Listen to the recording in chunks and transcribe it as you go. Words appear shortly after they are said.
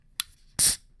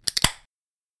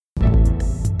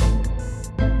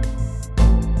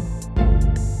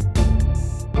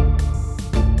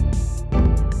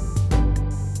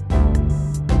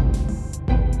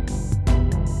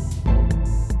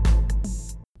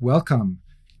Welcome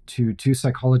to Two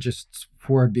Psychologists,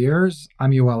 Four Beers. I'm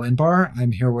Yoel Inbar.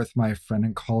 I'm here with my friend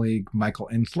and colleague, Michael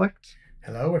Inslicht.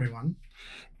 Hello, everyone.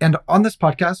 And on this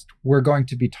podcast, we're going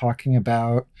to be talking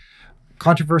about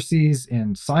controversies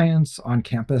in science, on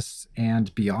campus,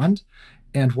 and beyond.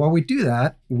 And while we do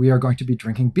that, we are going to be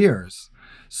drinking beers.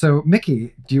 So,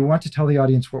 Mickey, do you want to tell the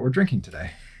audience what we're drinking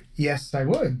today? Yes, I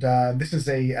would. This is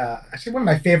actually one of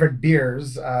my favorite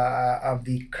beers of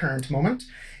the current moment.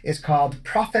 It's called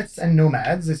Prophets and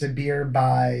Nomads. It's a beer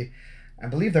by, I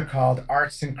believe they're called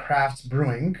Arts and Crafts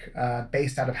Brewing,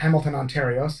 based out of Hamilton,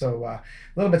 Ontario, so a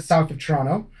little bit south of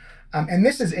Toronto. And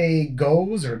this is a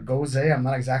Gose or Gose, I'm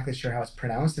not exactly sure how it's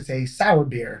pronounced. It's a sour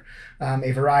beer,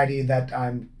 a variety that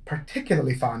I'm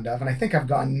particularly fond of. And I think I've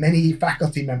gotten many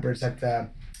faculty members at the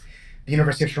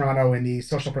University of Toronto in the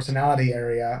social personality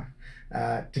area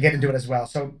to get into it as well.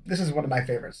 So this is one of my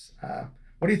favorites.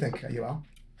 What do you think, Yoel?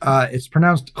 It's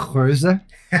pronounced Gose.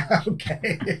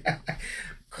 Okay.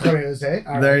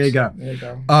 Gose. There you go. There you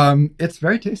go. It's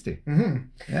very tasty.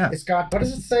 Mm-hmm. Yeah. It's got, what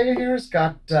does it say here? It's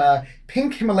got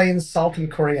pink Himalayan salt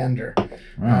and coriander.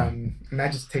 Wow. And I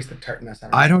just taste the tartness.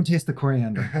 I don't taste the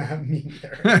coriander. Me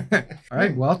neither. All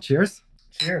right. Well, cheers.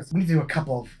 Cheers. We need to do a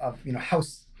couple of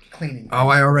house cleaning. Oh,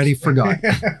 I already forgot.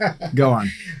 Go on.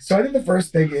 So I think the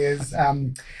first thing is,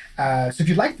 so if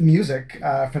you like the music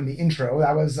from the intro,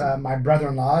 that was my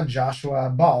brother-in-law, Joshua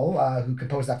Ball, who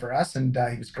composed that for us. And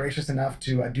he was gracious enough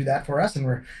to do that for us. And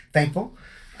we're thankful.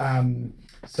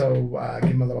 So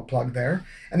give him a little plug there.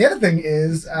 And the other thing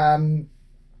is,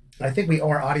 I think we owe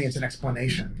our audience an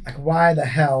explanation. Like, why the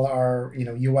hell are,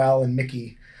 Yoel and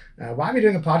Mickey, why are we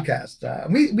doing a podcast?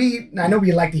 I know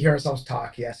we like to hear ourselves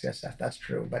talk. Yes, that's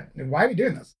true. But why are we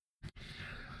doing this?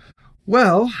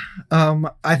 Well,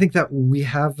 I think that we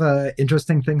have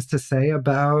interesting things to say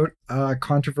about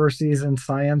controversies in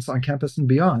science on campus and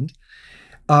beyond.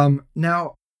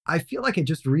 Now, I feel like I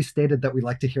just restated that we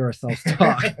like to hear ourselves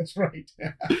talk. That's right.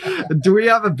 Do we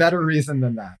have a better reason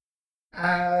than that?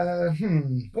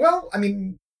 Well, I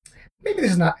mean, maybe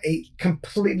this is not a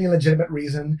completely legitimate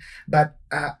reason, but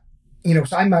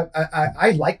so I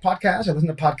like podcasts. I listen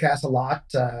to podcasts a lot.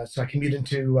 So I commute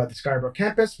into the Scarborough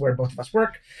campus where both of us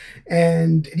work.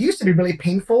 And it used to be really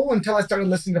painful until I started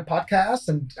listening to podcasts,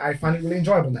 and I find it really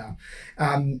enjoyable now.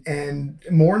 And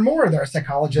more, there are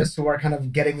psychologists who are kind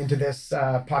of getting into this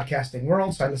podcasting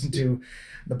world. So I listen to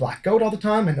The Black Goat all the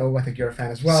time. I think you're a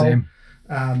fan as well. Same.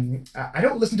 I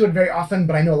don't listen to it very often,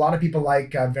 but I know a lot of people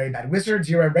like Very Bad Wizards.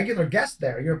 You're a regular guest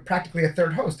there. You're practically a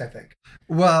third host, I think.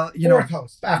 Well, Fourth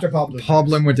host after Paul Bloom. Paul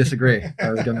Bloom would disagree,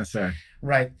 I was going to say.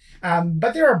 Right.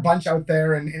 But there are a bunch out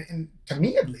there, and to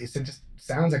me at least, it just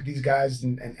sounds like these guys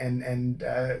and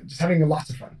just having lots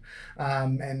of fun. I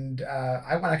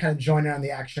want to kind of join in on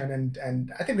the action,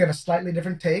 and I think we have a slightly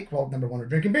different take. Well, number one, we're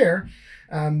drinking beer,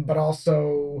 but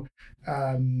also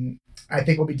I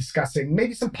think we'll be discussing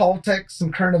maybe some politics,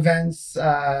 some current events,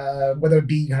 whether it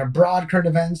be kind of broad current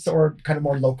events or kind of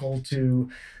more local to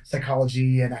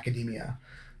psychology and academia,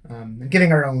 and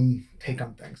getting our own take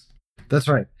on things. That's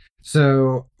right.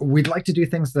 So we'd like to do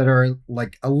things that are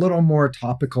like a little more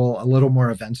topical, a little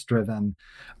more events driven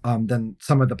than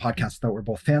some of the podcasts that we're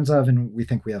both fans of. And we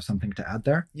think we have something to add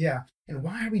there. Yeah. And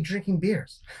why are we drinking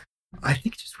beers? I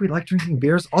think just we like drinking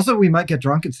beers. Also, we might get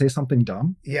drunk and say something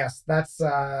dumb. Yes, that's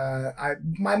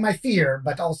my fear,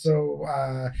 but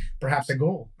also perhaps a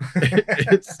goal.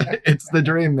 it's the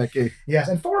dream, Mickey. Yes,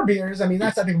 and 4 beers. I mean,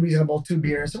 that's I think reasonable. 2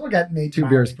 beers, so we'll get maybe 2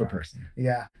 beers per person.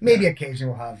 Yeah, maybe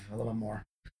occasionally we'll have a little more.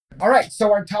 All right,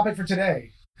 so our topic for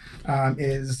today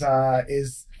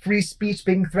is free speech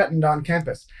being threatened on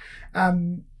campus.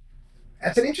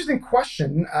 That's an interesting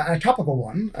question, a topical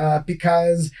one,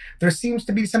 because there seems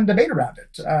to be some debate around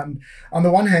it. On the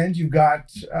one hand, you've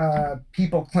got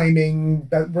people claiming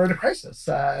that we're in a crisis.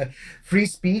 Free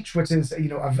speech, which is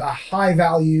of a high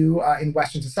value in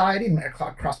Western society and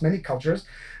across many cultures,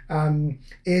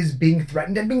 is being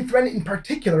threatened, and being threatened in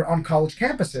particular on college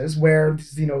campuses, where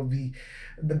this is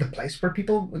the place where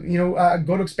people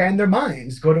go to expand their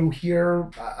minds, go to hear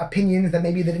opinions that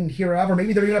maybe they didn't hear of, or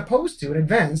maybe they're even opposed to in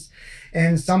advance.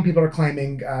 And some people are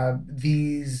claiming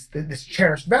this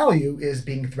cherished value is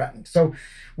being threatened. So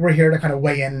we're here to kind of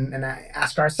weigh in and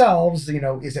ask ourselves,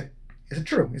 is it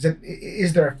true?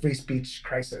 Is there a free speech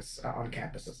crisis on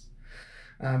campuses?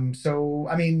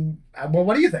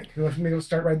 What do you think? Maybe we'll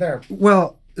start right there.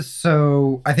 Well,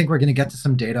 so I think we're going to get to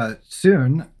some data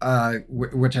soon,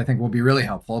 which I think will be really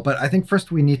helpful. But I think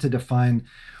first we need to define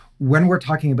when we're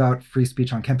talking about free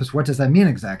speech on campus, what does that mean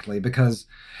exactly? Because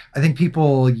I think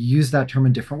people use that term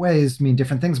in different ways, mean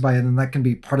different things by it, and that can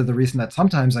be part of the reason that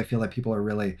sometimes I feel like people are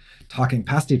really talking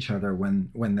past each other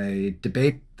when they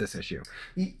debate this issue.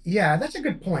 Yeah, that's a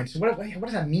good point. So what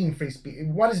does that mean, free speech?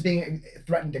 What is being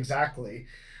threatened exactly?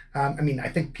 I mean, I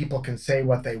think people can say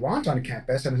what they want on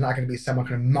campus, and there's not going to be someone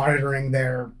kind of monitoring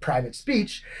their private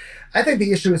speech. I think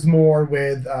the issue is more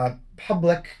with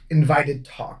public invited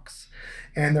talks.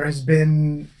 And there has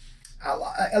been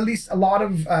at least a lot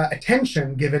of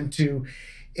attention given to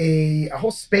a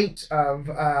whole spate of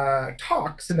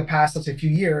talks in the past, let's say, few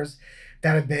years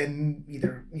that have been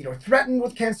either threatened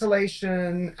with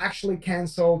cancellation, actually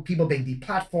canceled, people being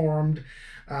deplatformed,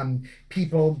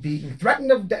 people being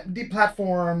threatened of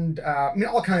deplatformed. I mean,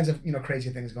 all kinds of crazy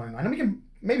things going on. And we can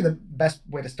maybe the best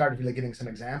way to start is really giving some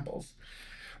examples.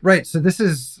 Right. So this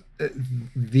is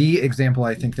the example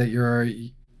I think that you're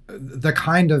the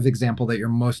kind of example that you're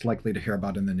most likely to hear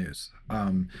about in the news,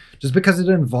 just because it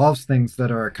involves things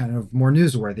that are kind of more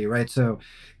newsworthy, right? So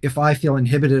if I feel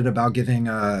inhibited about giving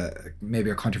maybe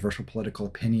a controversial political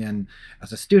opinion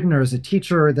as a student or as a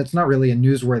teacher, that's not really a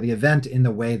newsworthy event in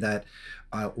the way that,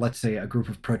 let's say, a group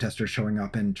of protesters showing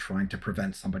up and trying to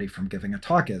prevent somebody from giving a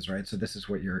talk is, right? So this is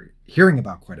what you're hearing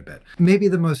about quite a bit. Maybe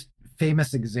the most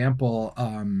famous example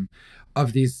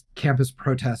of these campus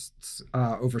protests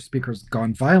over speakers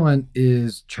gone violent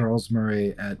is Charles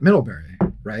Murray at Middlebury,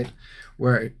 right?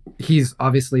 Where he's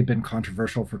obviously been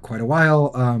controversial for quite a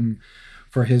while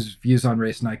for his views on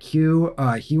race and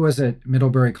IQ. He was at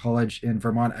Middlebury College in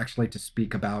Vermont actually to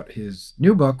speak about his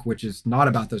new book, which is not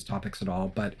about those topics at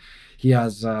all, but he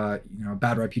has a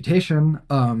bad reputation.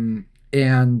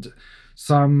 And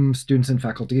some students and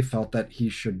faculty felt that he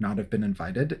should not have been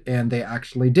invited, and they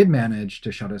actually did manage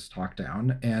to shut his talk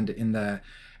down. And in the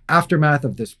aftermath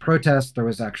of this protest, there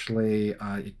was actually,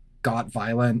 it got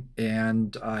violent,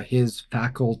 and his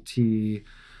faculty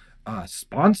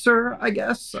sponsor, I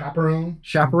guess?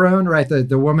 Chaperone, right?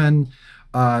 The woman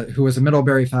who was a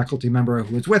Middlebury faculty member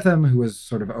who was with him, who was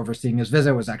sort of overseeing his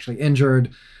visit, was actually injured,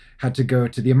 had to go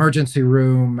to the emergency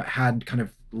room, had kind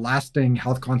of lasting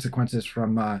health consequences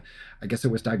from, I guess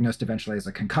it was diagnosed eventually as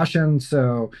a concussion.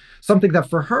 So something that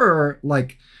for her,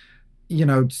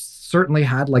 certainly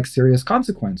had serious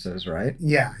consequences, right?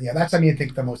 Yeah. That's, I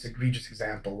think the most egregious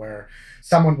example where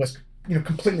someone was,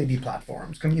 completely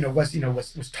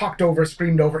deplatformed, was talked over,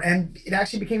 screamed over, and it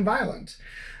actually became violent.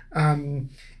 And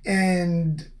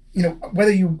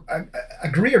whether you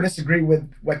agree or disagree with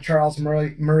what Charles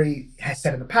Murray has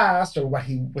said in the past or what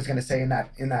he was going to say in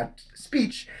that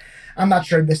speech, I'm not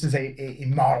sure this is a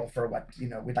model for what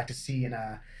we'd like to see in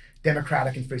a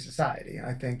democratic and free society. And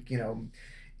I think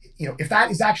if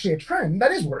that is actually a trend,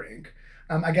 that is worrying.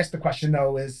 I guess the question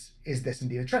though is this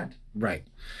indeed a trend? Right.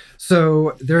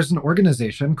 So there's an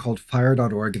organization called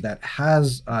FIRE.org that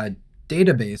has a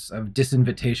database of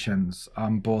disinvitations,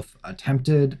 both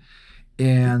attempted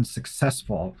and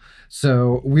successful.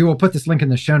 So we will put this link in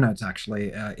the show notes,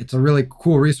 actually. It's a really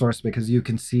cool resource because you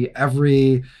can see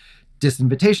every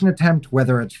disinvitation attempt,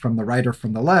 whether it's from the right or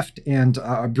from the left, and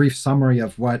a brief summary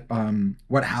of what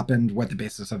happened, what the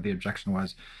basis of the objection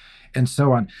was, and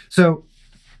so on. So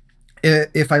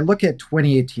if I look at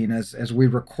 2018, as we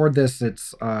record this,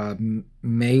 it's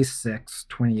May 6,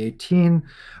 2018,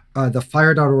 the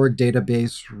FIRE.org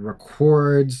database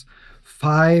records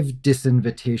 5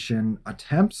 disinvitation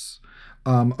attempts.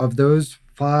 Of those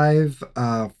 5,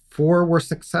 4 were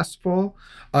successful.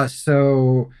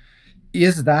 So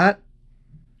is that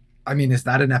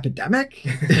an epidemic?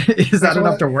 Is that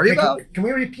enough to worry about? Can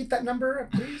we repeat that number,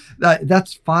 please?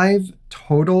 That's 5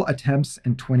 total attempts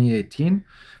in 2018,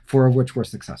 4 of which were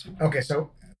successful. Okay, so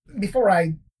before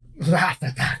I laugh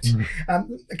at that,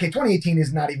 2018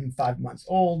 is not even 5 months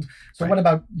old. So What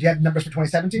about, do you have numbers for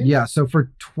 2017? Yeah, so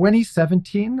for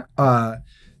 2017,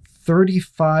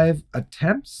 35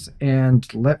 attempts,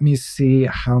 and let me see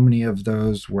how many of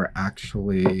those were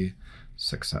actually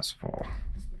successful.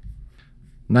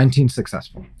 19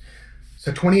 successful.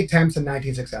 So 20 attempts and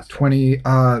 19 successful.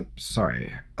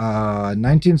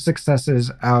 19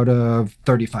 successes out of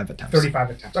 35 attempts. 35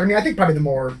 attempts. I think probably the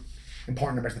more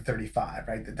important number is the 35,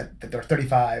 right? That there are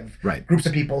 35 groups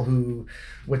of people who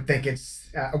would think it's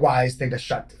a wise thing to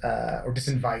shut or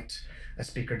disinvite a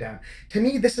speaker down. To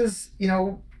me, this is,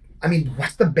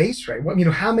 what's the base rate?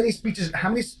 How many speeches, how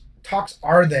many talks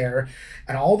are there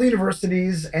at all the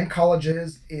universities and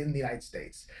colleges in the United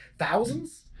States?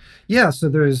 Thousands? Yeah, so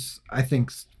there's, I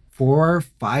think, 4,000 or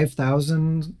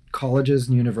 5,000 colleges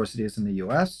and universities in the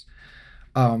U.S.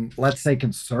 Let's say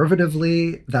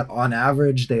conservatively that on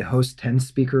average they host 10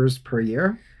 speakers per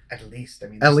year. At least, I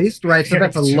mean, At least, right? So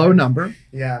that's a low number.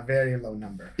 Yeah, very low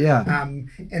number. Yeah.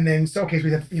 And then so okay,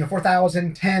 so we have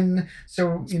 4,000, 10.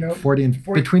 So 40 and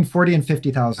 40, between 40 and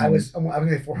 50,000. I was going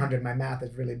to say 400. My math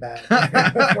is really bad.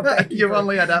 You've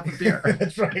only had half a beer.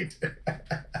 That's right.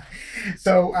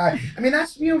 So I mean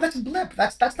that's that's a blip.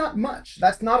 That's not much.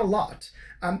 That's not a lot.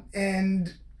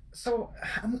 And so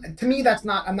to me that's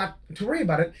not. I'm not too worried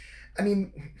about it. I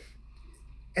mean.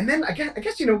 And then I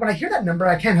guess when I hear that number,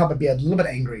 I can't help but be a little bit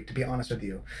angry, to be honest with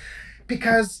you,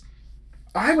 because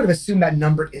I would have assumed that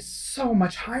number is so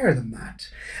much higher than that.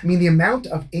 I mean, the amount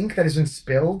of ink that has been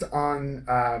spilled on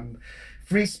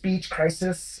free speech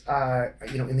crisis,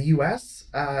 in the U.S.,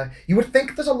 you would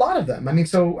think there's a lot of them. I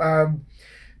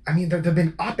mean, there have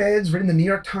been op-eds written in the New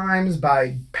York Times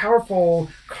by powerful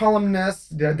columnists.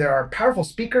 There are powerful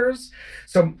speakers.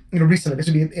 So, recently, this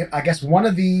would be, I guess, one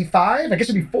of the five. I guess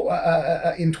it would be four,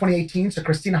 in 2018. So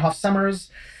Christina Hoff Sommers,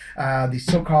 the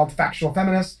so-called factual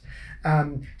feminist,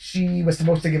 she was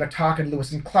supposed to give a talk at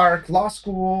Lewis and Clark Law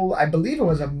School. I believe it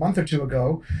was a month or two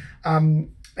ago.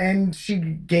 And she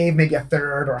gave maybe a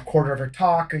third or a quarter of her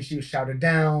talk, and she was shouted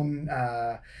down.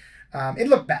 It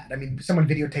looked bad. I mean, someone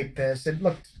videotaped this. It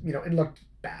looked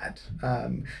bad.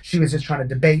 She was just trying to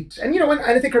debate, and and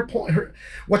I think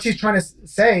what she's trying to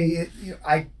say,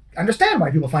 I understand why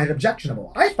people find it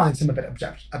objectionable. I find some of it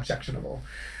objectionable,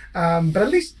 but at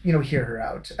least hear her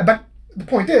out. But the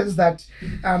point is that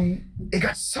it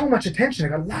got so much attention. It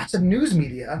got lots of news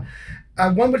media.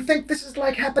 One would think this is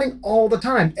like happening all the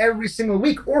time, every single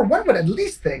week. Or one would at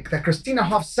least think that Christina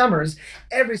Hoff Sommers,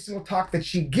 every single talk that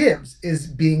she gives is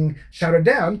being shouted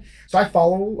down. So I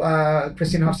follow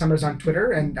Christina Hoff Sommers on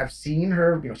Twitter, and I've seen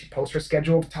her, she posts her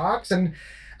schedule of talks, and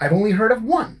I've only heard of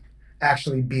one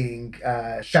actually being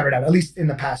shouted out, at least in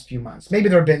the past few months. Maybe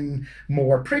there have been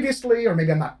more previously, or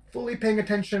maybe I'm not fully paying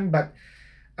attention, but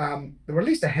there were at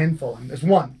least a handful, and there's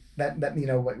one that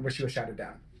where she was shouted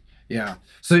down. Yeah.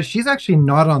 So she's actually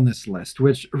not on this list,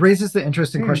 which raises the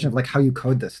interesting question of how you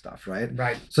code this stuff, right?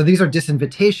 Right. So these are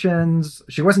disinvitations.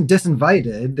 She wasn't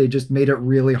disinvited. They just made it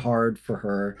really hard for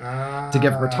her to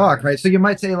give her talk, right? So you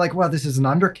might say well, this is an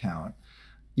undercount.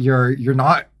 You're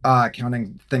not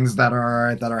counting things that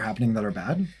are happening that are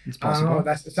bad. It's possible.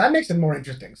 So that makes it more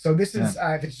interesting. So this is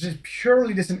if it's just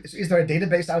purely is there a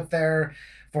database out there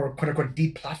for quote unquote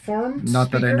deplatformed Not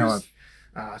speakers? That I know of.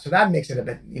 So that makes it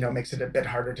a bit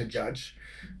harder to judge.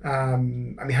 I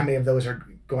mean, how many of those are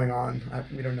going on?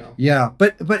 We don't know. Yeah,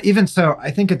 but even so,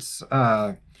 I think it's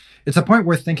a point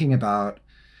worth thinking about.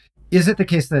 Is it the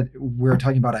case that we're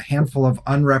talking about a handful of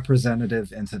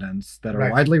unrepresentative incidents that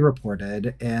are widely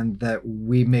reported, and that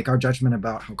we make our judgment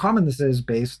about how common this is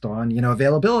based on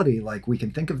availability? Like, we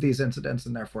can think of these incidents,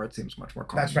 and therefore it seems much more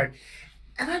common. That's right.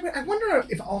 And I wonder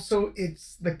if also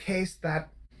it's the case that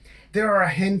there are a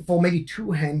handful, maybe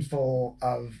two handful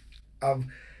of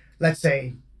let's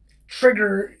say,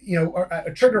 trigger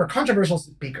or controversial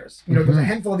speakers. There's a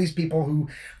handful of these people who,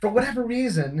 for whatever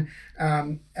reason,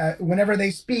 whenever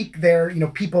they speak, they're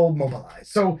people mobilize.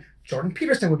 So Jordan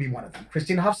Peterson would be one of them.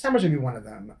 Christina Hoff Sommers would be one of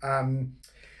them.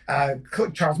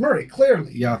 Charles Murray,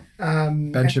 clearly. Yeah.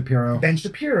 Ben Shapiro.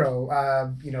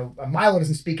 Milo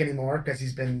doesn't speak anymore because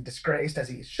he's been disgraced, as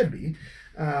he should be.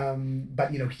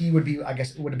 But he would be, I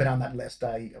guess, would have been on that list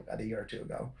a year or two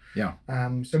ago. Yeah.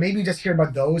 So maybe we just hear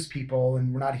about those people,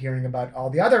 and we're not hearing about all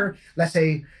the other, let's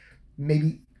say,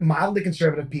 maybe mildly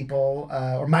conservative people,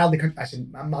 or mildly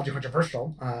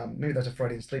controversial. Maybe there's a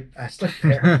Freudian slip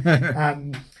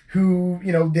there. Who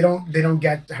they don't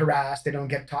get harassed, they don't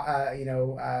get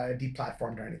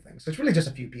deplatformed or anything. So it's really just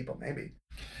a few people, maybe.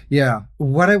 Yeah.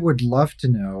 What I would love to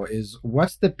know is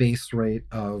what's the base rate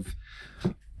of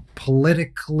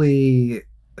politically,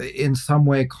 in some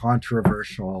way,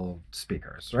 controversial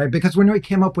speakers, right? Because when we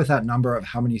came up with that number of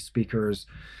how many speakers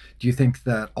do you think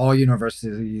that all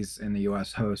universities in the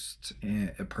U.S. host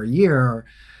per year,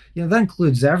 that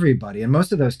includes everybody. And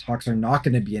most of those talks are not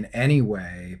going to be in any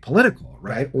way political,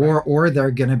 right? Or they're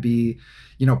going to be,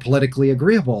 politically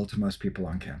agreeable to most people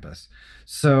on campus.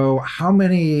 So how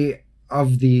many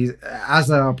of these,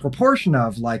 as a proportion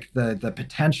of the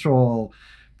potential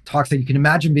talks that you can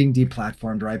imagine being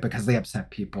deplatformed, right? Because they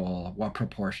upset people, what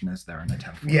proportion is there in a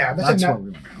 10? Yeah, that's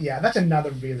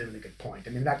another really, really good point. I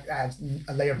mean, that adds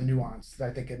a layer of nuance that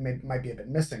I think it might be a bit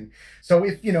missing. So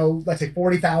if, let's say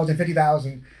 40,000,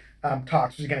 50,000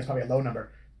 talks, which again is probably a low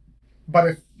number, but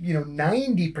if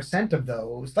 90% of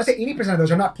those, let's say 80% of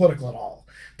those are not political at all.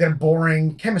 They're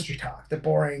boring chemistry talk. They're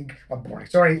boring.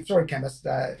 Sorry, chemists.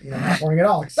 Not boring at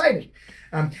all. Exciting,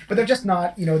 but they're just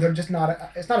not.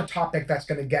 It's not a topic that's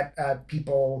going to get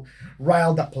people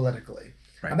riled up politically.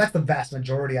 Right. And that's the vast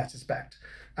majority, I suspect.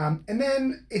 And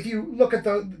then if you look at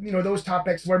those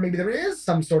topics where maybe there is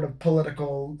some sort of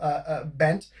political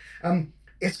bent,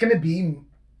 it's going to be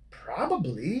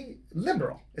probably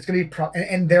liberal. It's going to be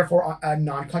and therefore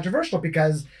non-controversial,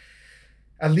 because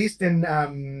at least in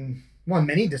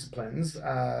many disciplines,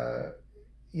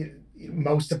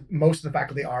 most of the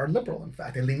faculty are liberal. In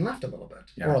fact, they lean left a little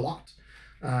bit or a lot.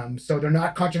 So they're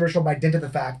not controversial by dint of the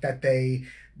fact that the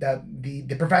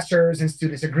professors and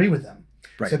students agree with them.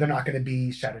 Right. So they're not going to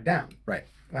be shouted down. Right.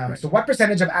 So what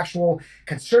percentage of actual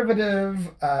conservative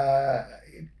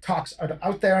talks are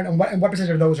out there, and what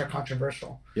percentage of those are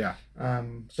controversial? Yeah.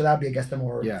 So that would be, I guess, the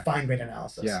more fine-grained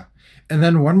analysis. Yeah. And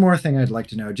then one more thing I'd like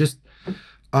to know, just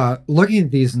looking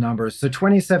at these numbers. So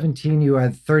 2017, you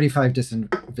had 35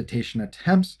 disinvitation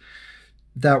attempts.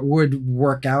 That would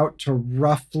work out to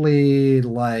roughly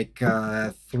like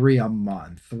 3 a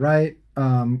month, right?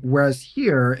 Whereas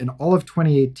here in all of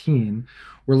 2018,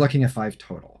 we're looking at 5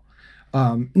 total.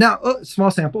 Now,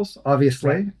 small samples,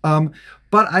 obviously. Right.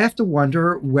 But I have to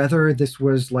wonder whether this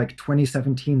was like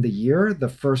 2017, the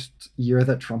first year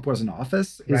that Trump was in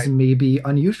office, is maybe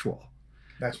unusual.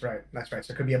 That's right. So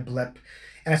it could be a blip.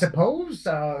 And I suppose,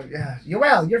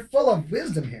 Yoel, you're full of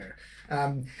wisdom here.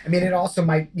 It also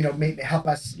might, help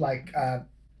us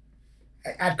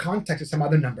add context to some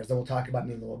other numbers that we'll talk about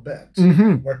in a little bit,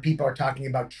 where people are talking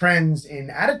about trends in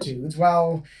attitudes.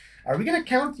 Well, are we going to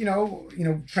count,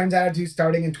 trends, attitudes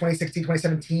starting in 2016,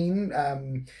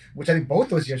 2017, which I think both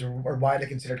those years were widely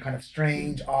considered kind of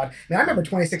strange, odd. I remember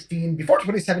 2016, before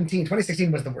 2017,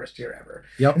 2016 was the worst year ever.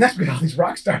 Yep. And that's because all these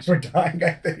rock stars were dying,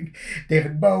 I think.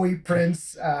 David Bowie,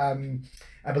 Prince,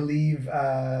 I believe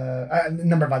a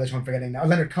number of others I'm forgetting now.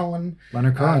 Leonard Cohen.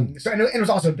 So and it was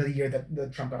also the year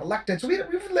that Trump got elected. So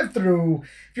we've lived through.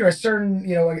 If you're a certain,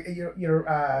 if you're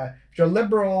a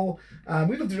liberal,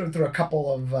 we've lived through a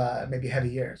couple of maybe heavy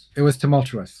years. It was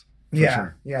tumultuous.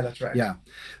 Sure. Yeah, that's right. Yeah.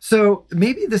 So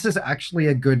maybe this is actually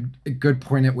a good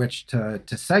point at which to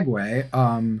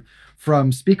segue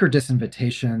from speaker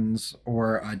disinvitations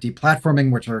or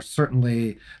deplatforming, which are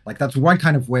certainly that's one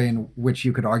kind of way in which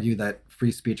you could argue that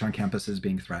free speech on campus is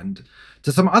being threatened,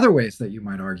 to some other ways that you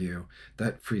might argue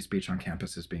that free speech on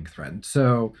campus is being threatened.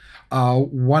 So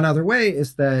one other way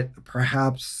is that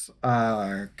perhaps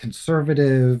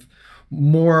conservative,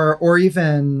 more or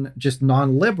even just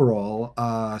non-liberal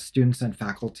students and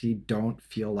faculty don't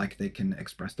feel like they can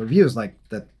express their views, like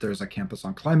that there's a campus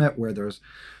on climate where there's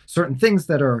certain things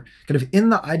that are kind of in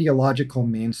the ideological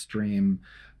mainstream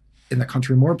in the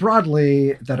country more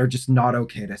broadly that are just not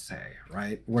okay to say,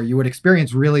 right? Where you would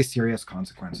experience really serious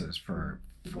consequences for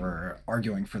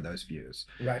arguing for those views.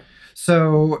 Right.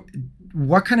 So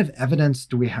what kind of evidence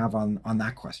do we have on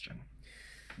that question?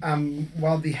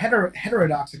 Well, the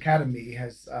Heterodox Academy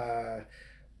has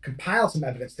compiled some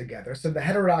evidence together. So the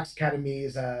Heterodox Academy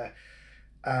is an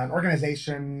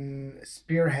organization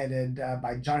spearheaded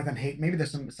by Jonathan Haidt. Maybe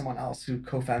there's someone else who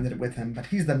co-founded it with him, but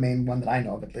he's the main one that I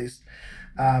know of, at least.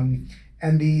 And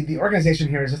the organization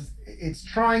here it's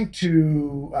trying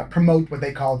to promote what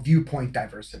they call viewpoint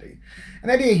diversity.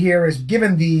 And the idea here is,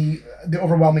 given the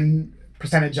overwhelming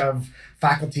percentage of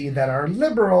faculty that are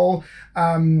liberal,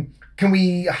 can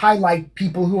we highlight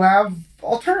people who have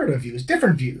alternative views,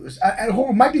 different views, and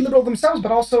who might be liberal themselves,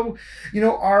 but also,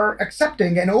 are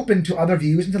accepting and open to other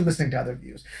views and to listening to other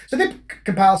views. So they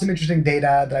compiled some interesting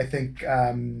data that I think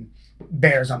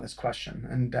bears on this question,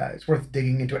 and it's worth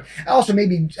digging into it. Also,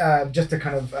 maybe just to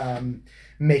kind of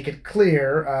make it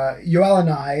clear, Yoel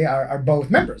and I are both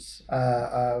members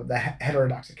of the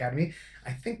Heterodox Academy.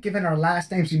 I think given our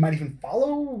last names, we might even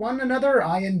follow one another,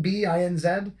 INB,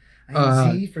 INZ.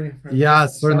 Yeah,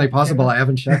 it's certainly possible. I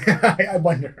haven't checked. I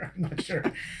wonder. I'm not sure.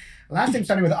 Last name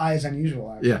starting with I is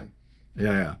unusual, actually.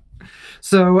 Yeah.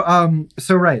 So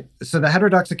right. So the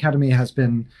Heterodox Academy has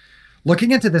been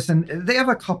looking into this, and they have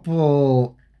a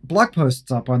couple blog posts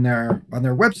up on their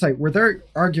website where they're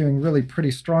arguing really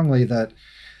pretty strongly that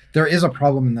there is a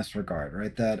problem in this regard,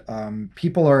 right? That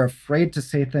people are afraid to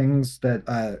say things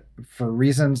that for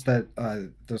reasons that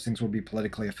those things will be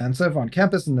politically offensive on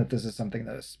campus, and that this is something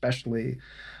that especially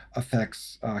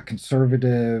affects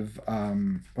conservative.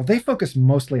 Well, they focus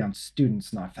mostly on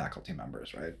students, not faculty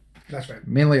members, right? That's right.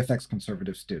 Mainly affects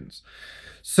conservative students.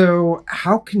 So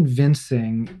how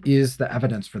convincing is the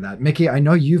evidence for that? Mickey, I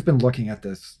know you've been looking at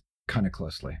this kind of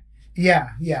closely.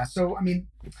 Yeah. So,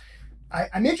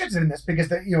 I'm interested in this because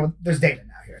there's data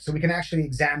now here, so we can actually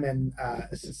examine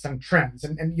some trends.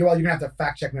 And Yoel, you're gonna have to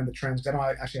fact check me on the trends because I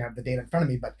don't actually have the data in front of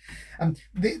me. But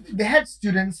they had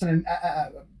students, and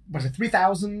was it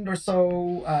 3,000 or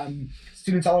so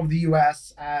students all over the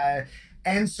U.S.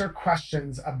 answer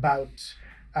questions about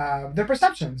their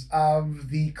perceptions of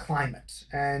the climate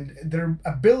and their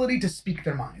ability to speak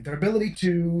their mind, their ability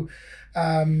to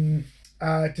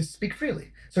speak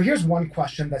freely. So here's one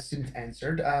question that students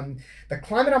answered. The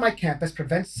climate on my campus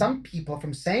prevents some people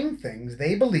from saying things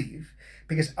they believe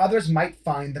because others might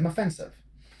find them offensive.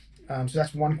 So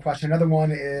that's one question. Another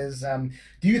one is,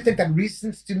 do you think that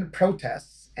recent student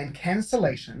protests and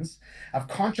cancellations of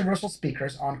controversial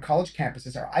speakers on college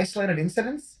campuses are isolated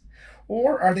incidents,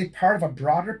 or are they part of a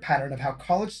broader pattern of how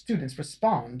college students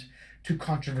respond to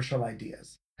controversial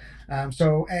ideas?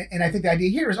 And I think the idea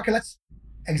here is, okay, let's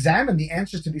examine the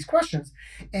answers to these questions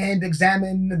and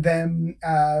examine them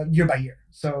year by year.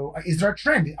 So is there a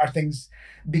trend? Are things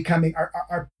becoming,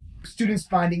 are students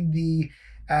finding the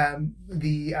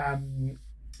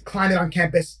climate on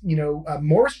campus,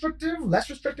 more restrictive, less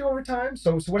restrictive over time?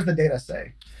 So what does the data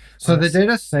say? So the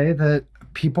data say that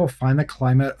people find the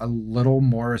climate a little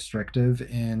more restrictive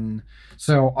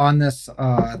on this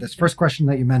first question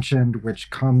that you mentioned,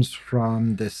 which comes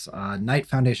from this Knight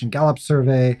Foundation Gallup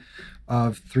survey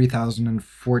of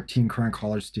 3,014 current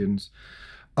college students.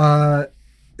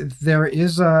 There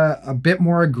is a bit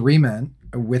more agreement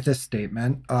with this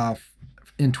statement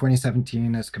in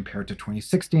 2017 as compared to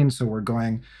 2016. So we're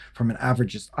going from an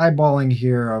average just eyeballing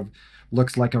here of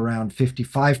looks like around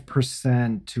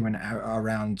 55% to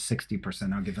around 60%.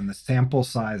 Now, given the sample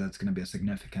size, that's going to be a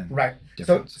significant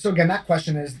difference. So again, that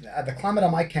question is, the climate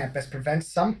on my campus prevents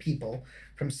some people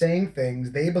from saying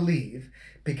things they believe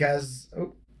because,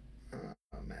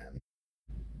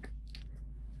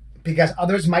 because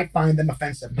others might find them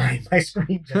offensive. My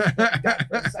screen just went down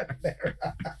for a second there.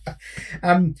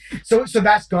 So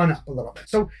that's gone up a little bit.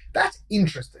 So that's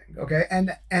interesting, okay?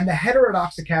 And the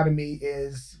Heterodox Academy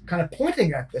is kind of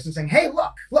pointing at this and saying, hey,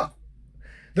 look,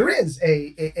 there is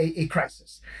a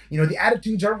crisis. The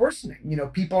attitudes are worsening.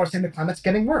 People are saying the climate's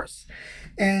getting worse.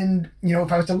 And,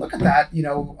 if I was to look at that,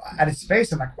 at its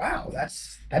face, I'm like, wow,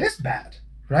 that is bad,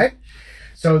 right?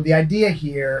 So the idea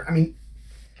here,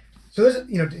 so there's,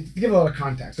 to give a little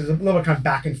context, there's a little kind of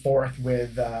back and forth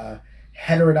with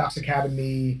Heterodox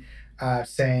Academy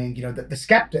saying, that the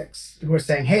skeptics who are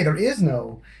saying, hey, there is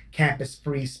no campus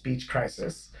free speech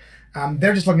crisis,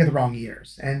 they're just looking at the wrong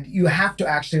years. And you have to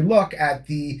actually look at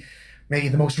maybe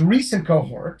the most recent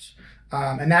cohort,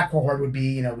 and that cohort would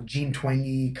be, Jean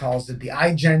Twenge calls it the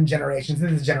iGen generation.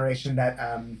 This is a generation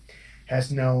that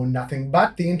has known nothing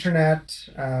but the internet,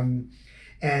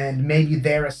 and maybe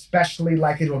they're especially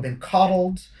likely to have been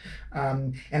coddled,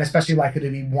 and especially likely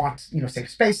to want safe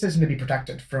spaces and to be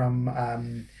protected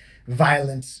from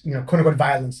violence, quote unquote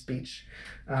violent speech.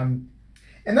 And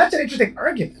that's an interesting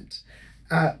argument.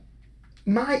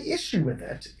 My issue with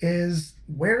it is,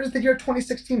 where does the year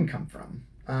 2016 come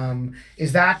from?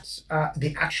 Is that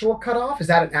the actual cutoff? Is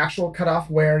that an actual cutoff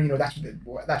where that's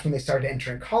when they started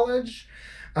entering college?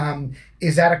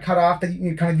 Is that a cutoff that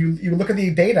you look at the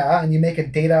data and you make a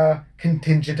data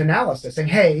contingent analysis saying,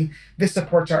 hey, this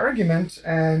supports our argument,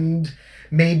 and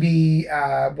maybe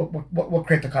we'll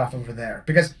create the cutoff over there?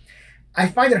 Because I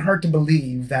find it hard to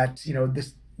believe that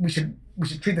we should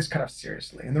treat this cutoff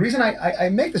seriously. And the reason I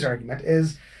make this argument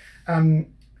is, Jonathan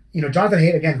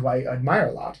Haidt, again, who I admire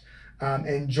a lot,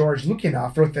 and George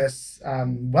Lukianoff wrote this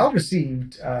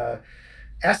well-received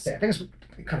essay. I think it's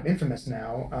kind of infamous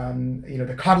now.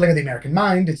 The Coddling of the American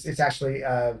Mind. It's actually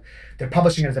they're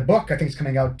publishing it as a book. I think it's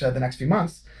coming out the next few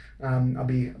months. I'll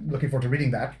be looking forward to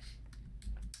reading that.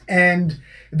 And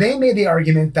they made the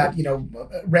argument that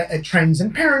trends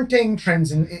in parenting,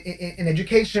 trends in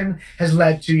education has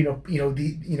led to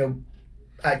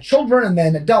children and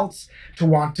then adults to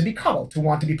want to be coddled, to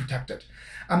want to be protected.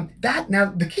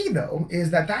 Now the key though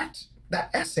is that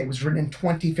essay was written in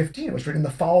 2015. It was written in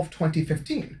the fall of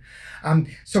 2015.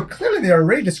 So clearly they're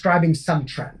already describing some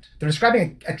trend. They're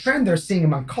describing a trend they're seeing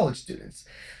among college students.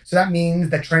 So that means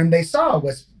the trend they saw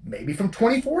was maybe from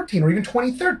 2014 or even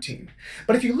 2013.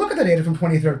 But if you look at the data from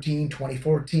 2013,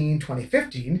 2014,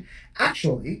 2015,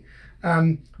 actually,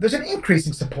 there's an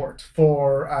increasing support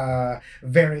for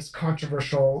various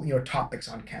controversial topics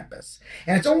on campus.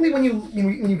 And it's only when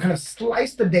you kind of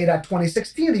slice the data at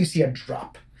 2016 that you see a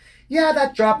drop. Yeah,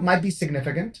 that drop might be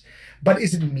significant, but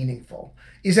is it meaningful?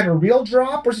 Is it a real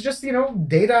drop, or is it just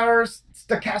data are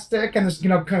stochastic and there's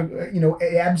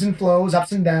ebbs and flows,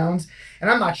 ups and downs? And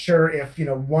I'm not sure if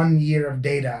 1 year of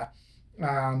data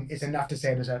is enough to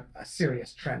say there's a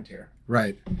serious trend here.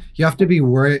 Right. You have to be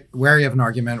wary of an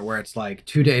argument where it's like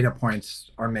 2 data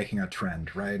points are making a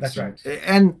trend, right? That's right.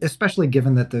 And especially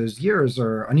given that those years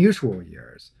are unusual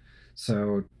years.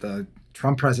 So the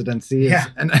Trump presidency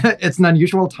it's an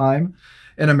unusual time.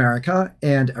 in America,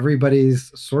 and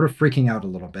everybody's sort of freaking out a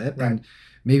little bit. Right. And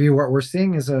maybe what we're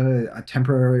seeing is a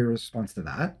temporary response to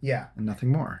that, Yeah, and nothing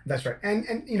more. that's right.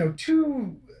 And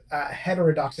to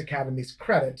Heterodox Academy's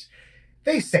credit,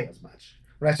 they say as much,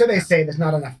 right? So they say there's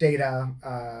not enough data,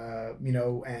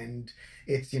 and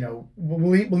it's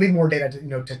we'll need more data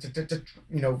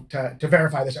to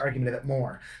verify this argument a bit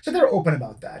more. So they're open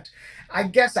about that. I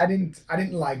guess I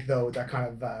didn't like though that kind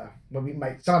of what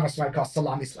some of us might call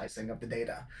salami slicing of the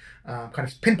data, kind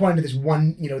of pinpointing to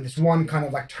this one kind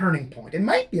of like turning point. It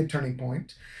might be a turning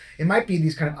point. It might be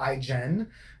these kind of iGen,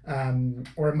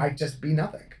 or it might just be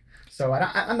nothing. So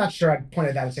I'm not sure I'd point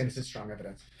at that and say this is strong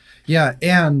evidence. Yeah,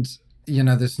 and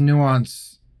this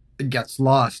nuance gets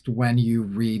lost when you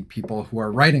read people who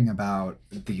are writing about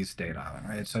these data,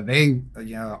 right? So they,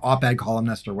 op-ed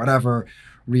columnist or whatever,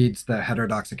 reads the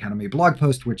Heterodox Academy blog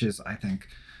post, which is, I think,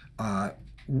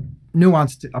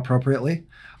 nuanced appropriately.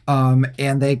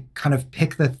 And they kind of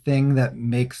pick the thing that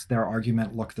makes their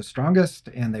argument look the strongest,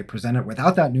 and they present it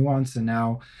without that nuance. And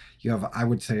now you have, I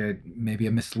would say, maybe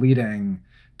a misleading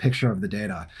picture of the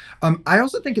data. I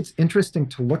also think it's interesting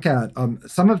to look at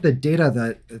some of the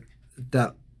data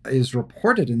that is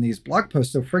reported in these blog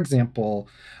posts. So, for example,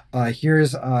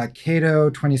 here's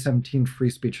Cato 2017 Free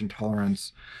Speech and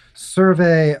Tolerance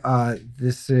Survey.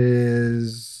 This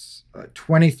is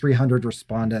 2,300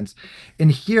 respondents.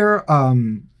 And here,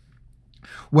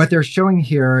 what they're showing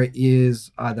here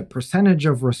is the percentage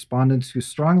of respondents who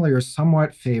strongly or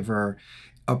somewhat favor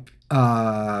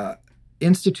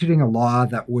instituting a law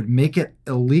that would make it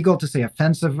illegal to say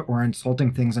offensive or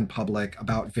insulting things in public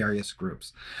about various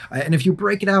groups. And if you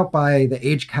break it out by the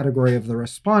age category of the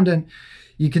respondent,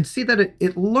 you can see that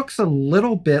it looks a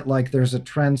little bit like there's a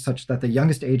trend such that the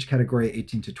youngest age category,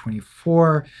 18 to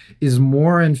 24, is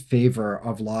more in favor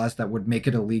of laws that would make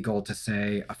it illegal to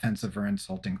say offensive or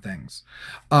insulting things.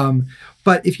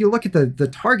 But if you look at the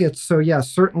targets, so yeah,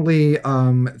 certainly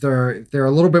they're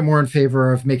a little bit more in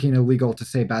favor of making it illegal to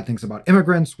say bad things about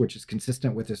immigrants, which is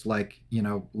consistent with this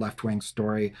left-wing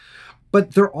story.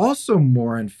 But they're also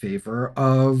more in favor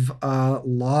of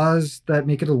laws that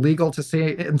make it illegal to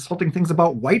say insulting things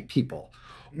about white people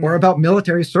or about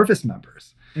military service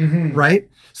members, right?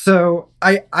 So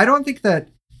I don't think that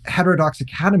Heterodox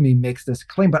Academy makes this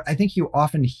claim, but I think you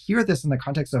often hear this in the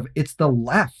context of it's the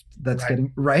left that's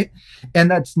getting, right?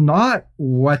 And that's not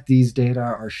what these data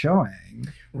are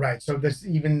showing. Right. So this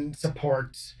even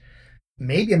supports,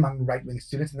 maybe among right-wing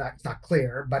students, and it's not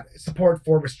clear, but support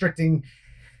for restricting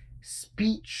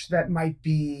speech that might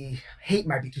be, hate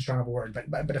might be too strong of a word,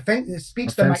 but offensive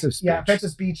speech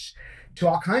offensive speech to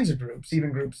all kinds of groups,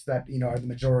 even groups that are the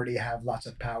majority, have lots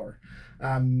of power.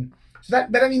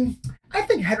 But I mean, I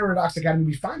think Heterodox Academy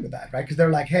would be fine with that, right? Because they're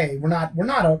like, hey, we're not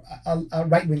a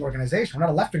right-wing organization, we're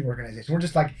not a left-wing organization. We're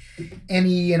just like,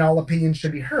 any and all opinions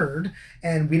should be heard,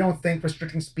 and we don't think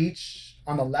restricting speech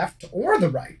on the left or the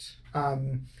right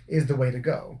is the way to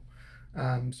go.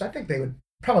 So I think they would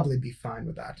probably be fine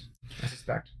with that, I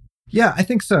suspect. Yeah, I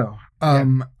think so.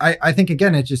 I think,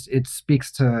 again, it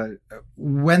speaks to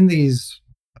when these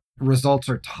results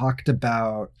are talked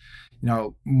about,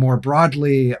 more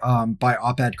broadly by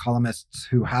op-ed columnists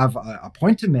who have a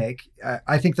point to make.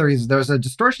 I think there's a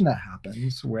distortion that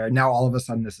happens where now all of a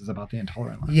sudden this is about the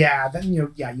intolerant left. Yeah, then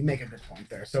you make a good point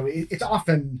there. So it's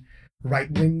often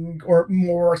right-wing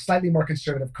or slightly more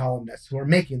conservative columnists who are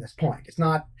making this point. It's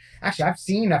not actually. I've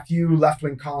seen a few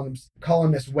left-wing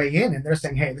columnists weigh in, and they're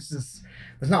saying, "Hey, there's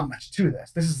not much to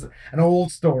this. This is an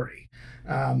old story."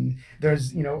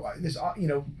 There's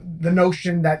the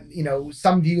notion that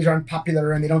some views are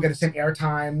unpopular and they don't get the same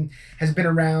airtime has been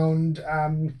around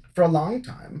for a long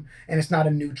time, and it's not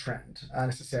a new trend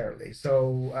necessarily.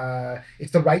 So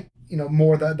it's the right,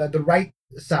 more the right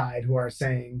side who are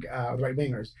saying, the right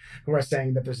wingers who are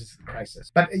saying that there's this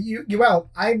crisis. But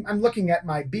I'm looking at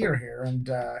my beer here, and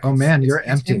you're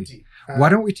empty. Why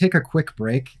don't we take a quick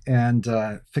break and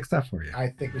fix that for you? I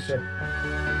think we should.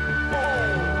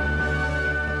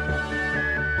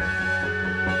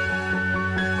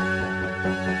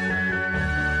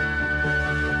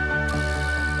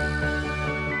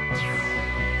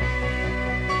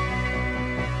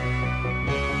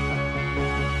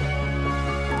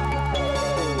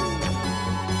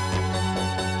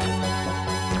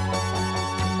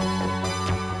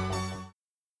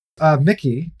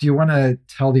 Mickey, do you want to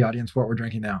tell the audience what we're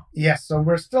drinking now? Yes, so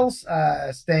we're still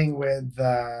staying with,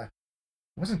 it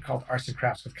wasn't called Arts and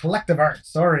Crafts, with Collective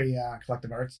Arts. Sorry,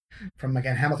 Collective Arts, from,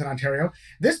 again, Hamilton, Ontario.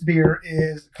 This beer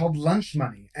is called Lunch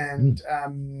Money, and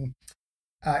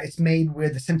it's made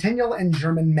with the Centennial and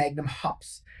German Magnum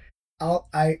hops.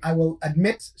 I will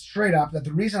admit straight up that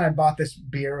the reason I bought this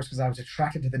beer was because I was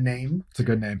attracted to the name. It's a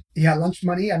good name. Yeah, Lunch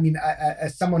Money. I mean,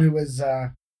 as someone who was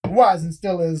and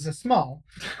still is small,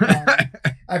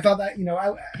 I felt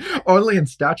that Only in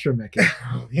stature, Mickey.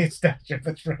 it's stature,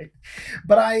 that's right.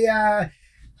 But I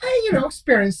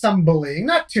experienced some bullying,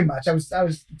 not too much. I was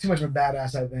too much of a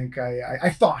badass. I think I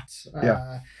thought.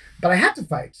 Yeah. But I had to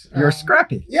fight. You're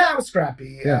scrappy. Yeah, I was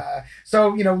scrappy. Yeah. So,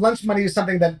 Lunch Money is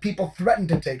something that people threatened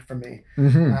to take from me.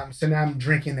 Mm-hmm. So now I'm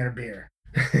drinking their beer.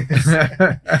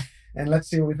 And let's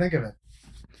see what we think of it.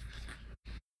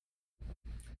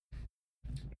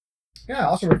 Yeah,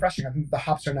 also refreshing. I think the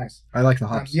hops are nice. I like the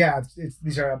hops. Yeah,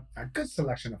 these are a good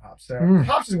selection of hops.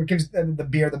 Hops is what gives the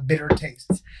beer the bitter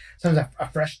taste. Sometimes a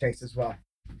fresh taste as well.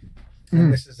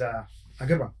 And this is a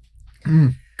good one.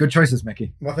 Good choices,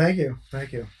 Mickey. Well, thank you.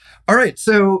 Thank you. All right.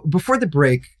 So before the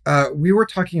break, we were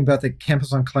talking about the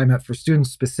Campus on Climate for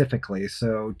students specifically.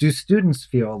 So do students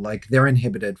feel like they're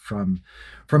inhibited from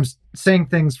saying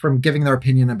things, from giving their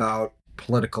opinion about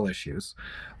political issues?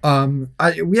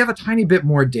 We have a tiny bit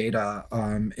more data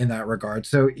in that regard.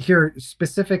 So here,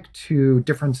 specific to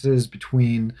differences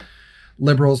between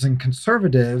liberals and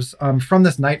conservatives, from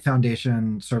this Knight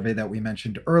Foundation survey that we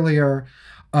mentioned earlier,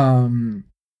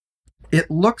 it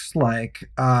looks like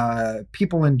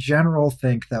people in general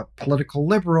think that political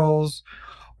liberals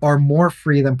are more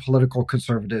free than political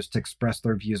conservatives to express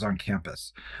their views on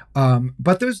campus.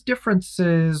 But those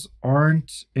differences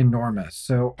aren't enormous.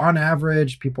 So on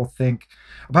average, people think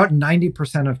about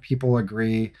 90% of people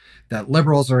agree that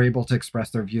liberals are able to express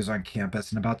their views on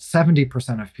campus, and about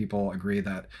 70% of people agree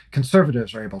that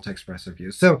conservatives are able to express their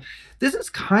views. So this is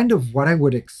kind of what I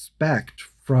would expect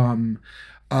from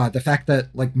the fact that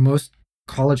like most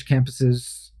college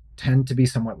campuses tend to be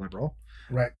somewhat liberal.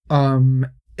 Right.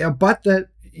 But that,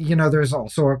 there's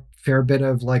also a fair bit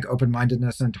of like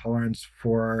open-mindedness and tolerance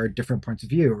for different points of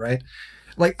view, right?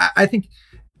 Like, I think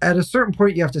at a certain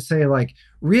point you have to say, like,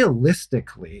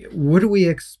 realistically, would we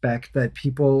expect that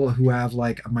people who have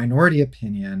like a minority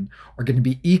opinion are going to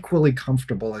be equally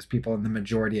comfortable as people in the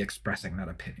majority expressing that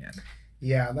opinion?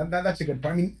 Yeah, that's a good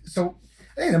point. I mean, so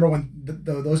I think number one,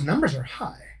 those numbers are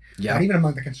high. Yeah. Right? Even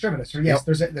among the conservatives. So yes,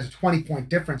 there's a 20-point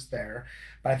difference there,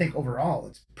 but I think overall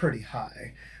it's pretty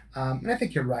high. And I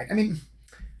think you're right. I mean,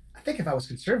 I think if I was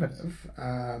conservative,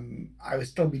 I would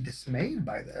still be dismayed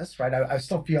by this, right? I would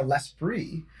still feel less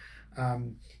free.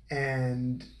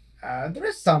 And there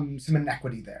is some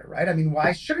inequity there, right? I mean,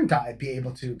 why shouldn't I be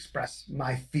able to express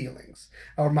my feelings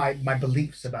or my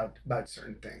beliefs about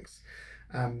certain things?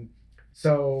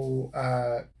 So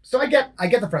I get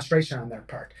the frustration on their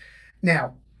part.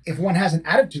 Now, if one has an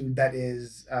attitude that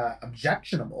is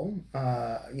objectionable,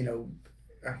 I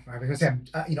was going to say,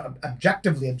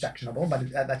 objectively objectionable, but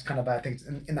that's kind of, I think,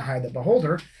 in the eye of the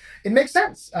beholder, it makes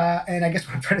sense. And I guess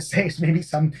what I'm trying to say is maybe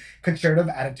some conservative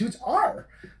attitudes are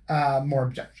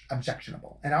more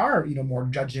objectionable and are, more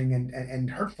judging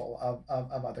and hurtful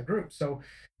of other groups. So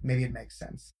maybe it makes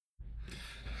sense.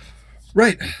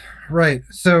 Right.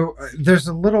 So there's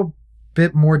a little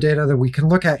bit more data that we can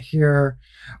look at here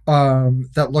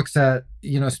that looks at,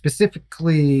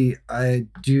 specifically,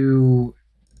 do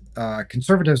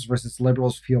conservatives versus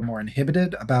liberals feel more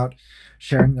inhibited about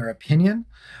sharing their opinion?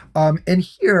 And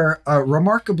here,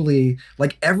 remarkably,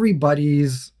 like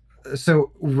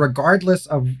so regardless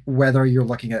of whether you're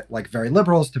looking at like very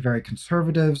liberals to very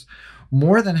conservatives,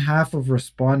 more than half of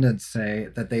respondents say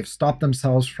that they've stopped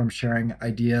themselves from sharing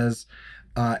ideas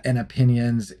and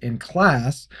opinions in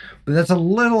class, but that's a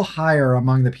little higher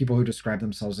among the people who describe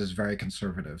themselves as very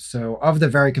conservative. So of the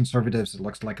very conservatives, it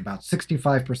looks like about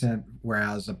 65%,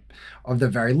 whereas of the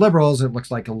very liberals, it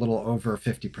looks like a little over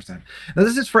 50%. Now,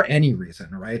 this is for any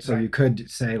reason, right? So you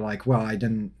could say like, well,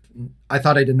 I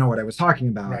thought I didn't know what I was talking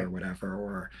about, or whatever,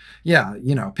 or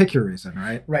pick your reason,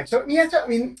 right? Right. So, I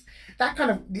mean,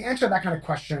 the answer to that kind of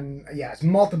question, is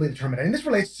multiply determined. And this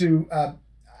relates to,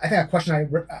 I think, a question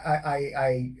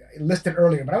I listed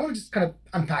earlier, but I want to just kind of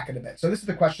unpack it a bit. So this is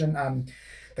the question: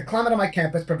 the climate on my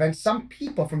campus prevents some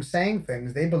people from saying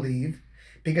things they believe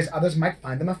because others might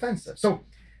find them offensive. So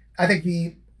I think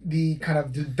the kind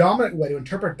of the dominant way to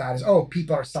interpret that is,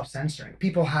 people are self-censoring.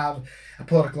 People have a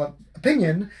political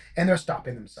opinion and they're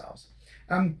stopping themselves.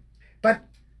 But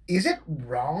is it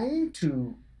wrong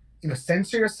to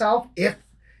censor yourself if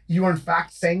you are in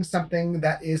fact saying something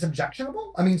that is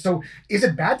objectionable? I mean, so is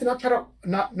it bad to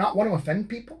not want to offend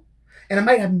people? And it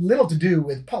might have little to do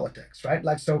with politics, right?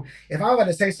 Like, so if I'm about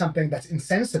to say something that's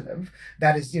insensitive,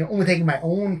 that is, only taking my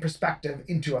own perspective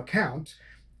into account,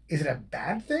 is it a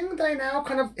bad thing that I now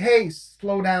kind of, hey,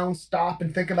 slow down, stop,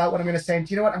 and think about what I'm going to say? And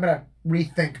you know what? I'm going to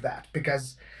rethink that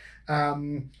because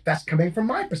that's coming from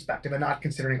my perspective and not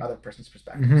considering other person's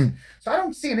perspectives. Mhm. So I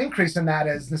don't see an increase in that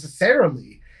as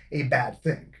necessarily a bad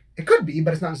thing. It could be,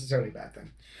 but it's not necessarily a bad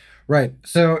thing. Right.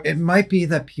 So it might be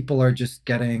that people are just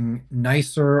getting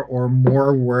nicer or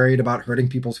more worried about hurting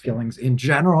people's feelings in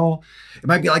general. It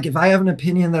might be like if I have an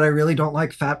opinion that I really don't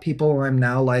like fat people, I'm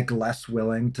now like less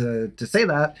willing to say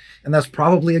that, and that's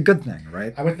probably a good thing,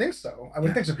 right? I would think so. I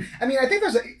would think so. I mean, I think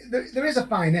there is a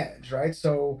fine edge, right?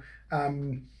 So,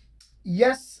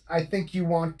 yes, I think you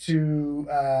want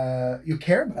to you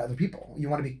care about other people. You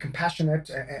want to be compassionate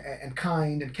and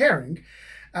kind and caring,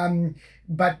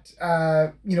 but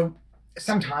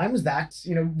sometimes that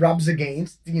rubs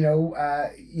against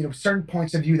certain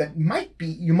points of view that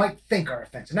you might think are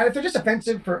offensive. Now, if they're just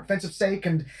offensive for offensive sake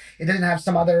and it doesn't have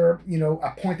some other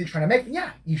a point that you're trying to make,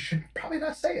 yeah, you should probably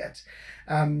not say it.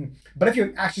 But if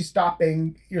you're actually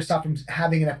stopping yourself from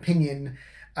having an opinion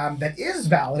that is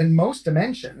valid in most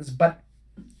dimensions, but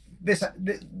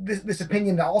this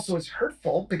opinion also is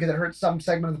hurtful because it hurts some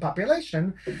segment of the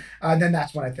population, then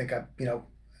that's when I think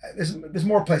there's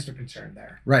more place for concern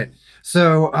there. Right.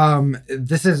 So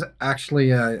this is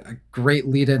actually a great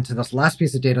lead into this last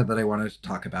piece of data that I wanted to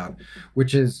talk about,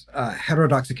 which is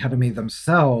Heterodox Academy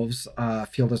themselves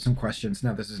fielded some questions.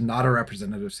 Now, this is not a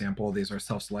representative sample. These are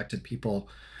self-selected people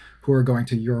who are going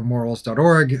to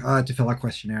yourmorals.org to fill out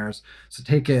questionnaires. So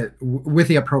take it with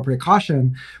the appropriate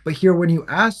caution. But here, when you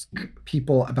ask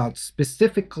people about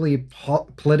specifically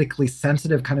politically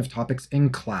sensitive kind of topics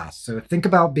in class, so think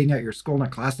about being at your school in a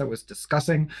class that was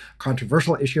discussing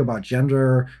controversial issue about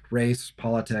gender, race,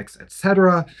 politics,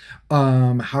 etc.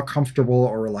 How comfortable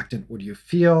or reluctant would you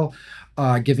feel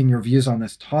giving your views on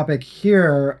this topic?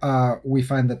 Here, we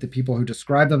find that the people who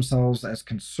describe themselves as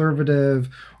conservative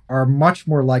are much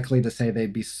more likely to say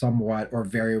they'd be somewhat or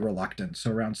very reluctant.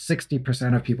 So around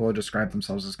 60% of people who describe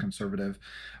themselves as conservative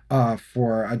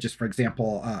for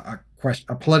example,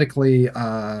 a politically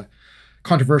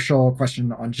controversial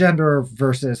question on gender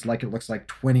versus like it looks like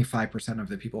 25% of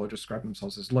the people who describe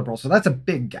themselves as liberal. So that's a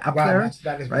big gap there,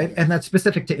 that is right? big. And that's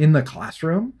specific to in the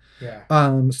classroom. Yeah.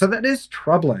 So that is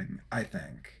troubling, I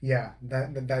think. Yeah,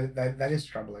 that is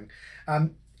troubling.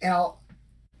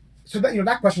 So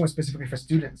that question was specifically for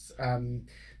students.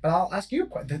 But I'll ask you,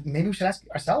 maybe we should ask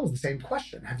ourselves the same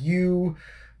question. Have you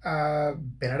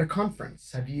been at a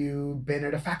conference? Have you been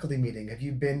at a faculty meeting? Have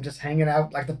you been just hanging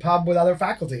out like the pub with other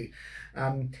faculty?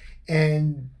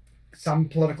 And some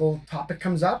political topic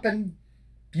comes up and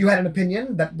you had an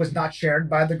opinion that was not shared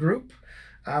by the group.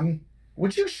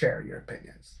 Would you share your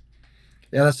opinions?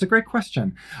 Yeah, that's a great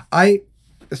question.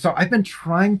 So I've been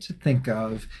trying to think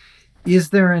of,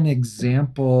 is there an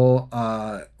example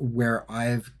where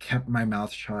I've kept my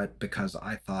mouth shut because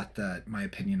I thought that my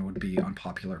opinion would be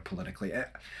unpopular politically?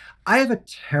 I have a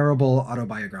terrible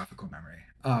autobiographical memory.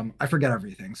 I forget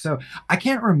everything. So I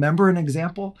can't remember an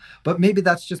example, but maybe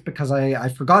that's just because I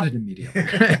forgot it immediately.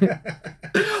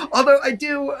 Although I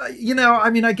do,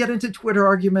 I get into Twitter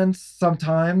arguments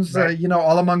sometimes, right.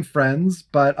 All among friends,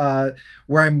 but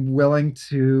where I'm willing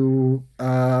to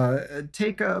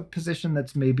take a position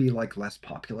that's maybe like less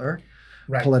popular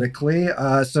politically.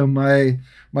 So my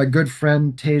good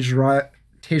friend Tej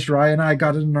Rai and I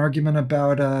got in an argument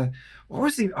about what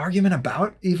was the argument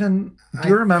about even? Do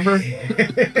you remember?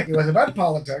 It was about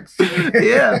politics.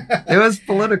 Yeah, it was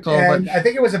political. And but I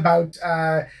think it was about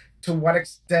to what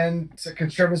extent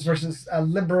conservatives versus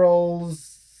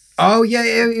liberals. Oh, yeah,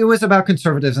 it was about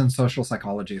conservatives and social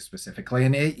psychology specifically.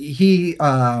 And he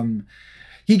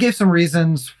gave some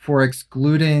reasons for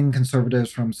excluding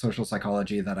conservatives from social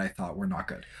psychology that I thought were not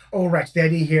good. Oh, right. The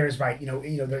idea here is right.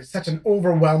 There's such an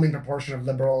overwhelming proportion of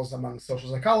liberals among social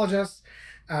psychologists.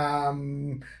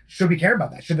 Should we care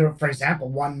about that? Should there, for example,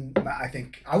 one, I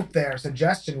think, out there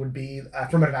suggestion would be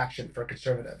affirmative action for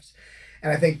conservatives.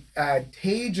 And I think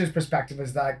Tage's perspective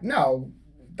is that, no,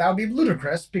 that would be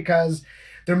ludicrous because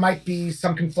there might be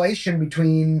some conflation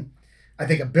between, I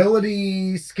think,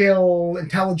 ability, skill,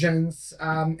 intelligence,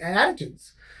 and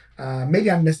attitudes.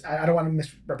 Maybe I don't want to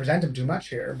misrepresent him too much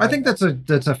here. I think that's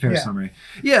a fair summary.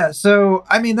 Yeah. So,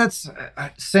 that's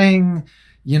saying,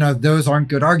 those aren't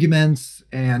good arguments,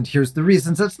 and here's the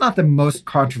reasons. That's not the most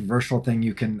controversial thing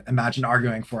you can imagine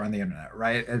arguing for on the internet,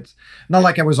 right? It's not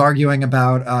like I was arguing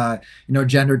about,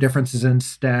 gender differences in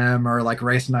STEM or like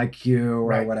race and IQ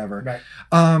or whatever.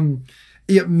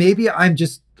 Right. Maybe I'm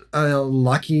just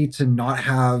lucky to not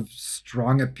have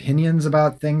strong opinions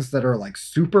about things that are like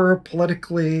super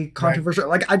politically controversial.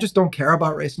 Like I just don't care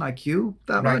about race and IQ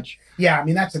that much. Yeah,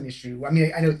 that's an issue. I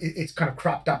know it's kind of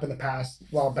cropped up in the past,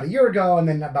 about a year ago and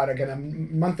then about again a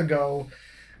month ago.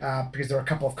 because there were a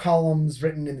couple of columns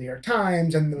written in the New York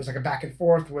Times, and there was like a back and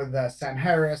forth with Sam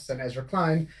Harris and Ezra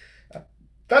Klein.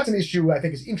 That's an issue I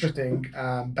think is interesting,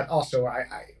 but also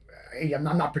I'm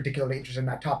not particularly interested in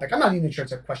that topic. I'm not even sure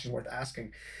it's a question worth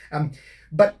asking.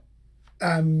 But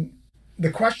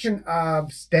the question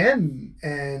of STEM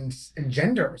and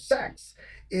gender or sex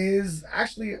is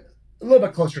actually a little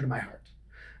bit closer to my heart.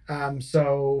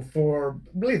 So for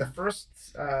really the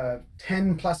first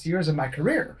 10 plus years of my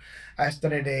career, I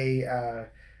studied a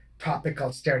topic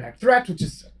called stereotype threat, which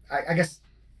is, I guess,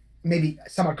 maybe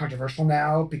somewhat controversial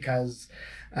now because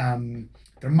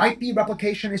there might be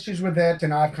replication issues with it.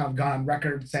 And I've kind of gone on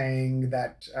record saying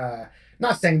that,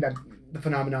 not saying that the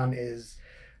phenomenon is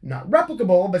not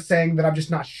replicable, but saying that I'm just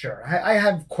not sure. I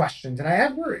have questions and I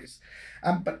have worries.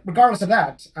 But regardless of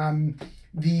that,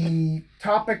 the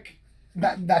topic,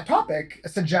 that topic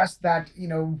suggests that,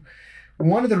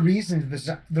 one of the reasons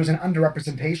there's an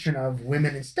underrepresentation of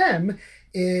women in STEM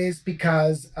is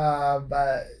because of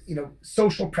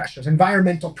social pressures,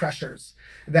 environmental pressures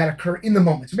that occur in the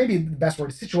moment. So maybe the best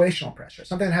word is situational pressure,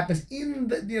 something that happens in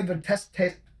the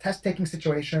test taking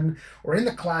situation or in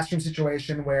the classroom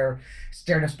situation where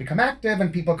stereotypes become active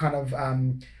and people kind of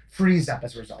freeze up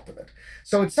as a result of it.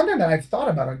 So it's something that I've thought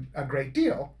about a great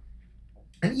deal.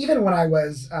 And even when I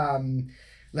was,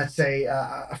 let's say,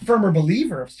 a firmer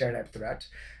believer of stereotype threat,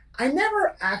 I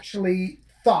never actually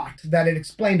thought that it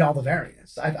explained all the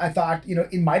variance. I thought,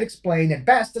 it might explain at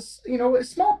best, a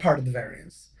small part of the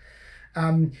variance.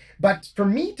 But for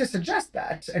me to suggest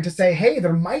that and to say, hey,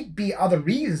 there might be other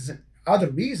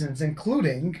reasons,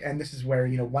 including, and this is where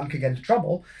one could get into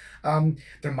trouble,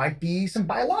 there might be some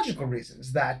biological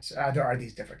reasons that there are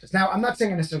these differences. Now, I'm not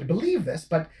saying I necessarily believe this,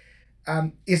 but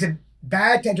is it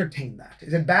bad to entertain that?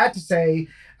 Is it bad to say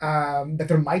that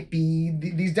there might be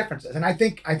these differences? And I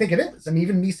think it is. I mean,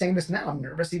 even me saying this now, I'm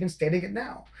nervous even stating it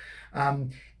now.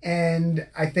 And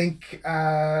I think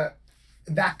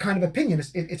that kind of opinion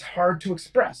it's hard to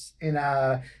express in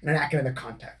an academic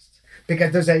context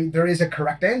because there is a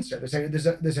correct answer.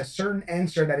 There's a certain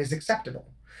answer that is acceptable,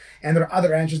 and there are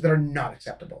other answers that are not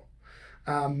acceptable.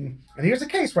 And here's a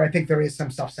case where I think there is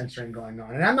some self-censoring going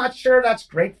on. And I'm not sure that's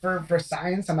great for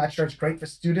science. I'm not sure it's great for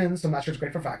students. I'm not sure it's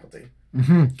great for faculty.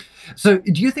 Mm-hmm. So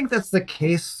do you think that's the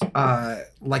case,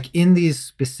 like in these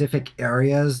specific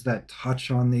areas that touch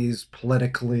on these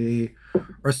politically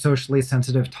or socially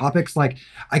sensitive topics? Like,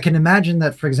 I can imagine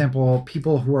that, for example,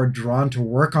 people who are drawn to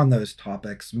work on those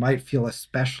topics might feel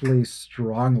especially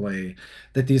strongly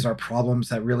that these are problems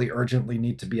that really urgently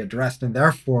need to be addressed. And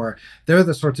therefore, they're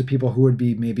the sorts of people who would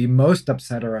be maybe most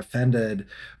upset or offended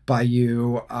by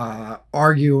you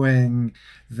arguing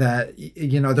that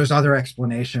there's other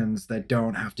explanations that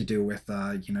don't have to do with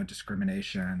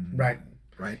discrimination. Right.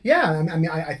 Yeah, I mean,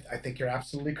 I think you're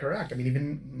absolutely correct. I mean,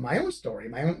 even my own story,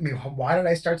 why did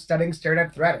I start studying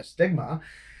stereotype threat or stigma?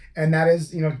 And that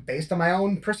is, based on my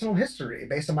own personal history,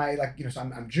 based on my, so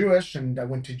I'm Jewish, and I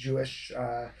went to Jewish,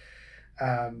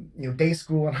 day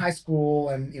school and high school,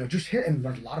 and, and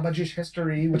learned a lot about Jewish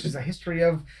history, which is a history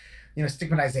of,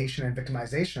 stigmatization and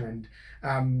victimization.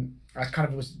 And I kind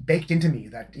of was baked into me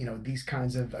that, these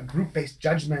kinds of group-based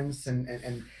judgments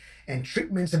and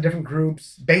treatments of different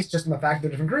groups based just on the fact that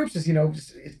they're different groups is,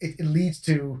 it leads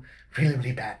to really,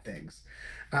 really bad things.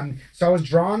 So I was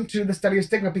drawn to the study of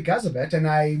stigma because of it, and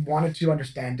I wanted to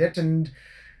understand it. And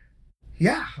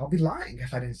yeah, I'll be lying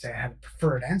if I didn't say I had a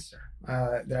preferred answer,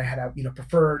 that I had a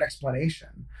for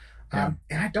explanation. And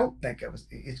I don't think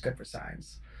it's good for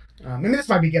science. I mean, this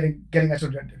might be getting us to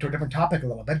a different topic a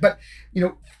little bit, but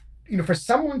for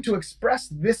someone to express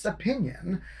this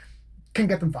opinion can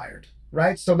get them fired.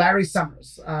 Right. So Larry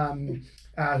Summers,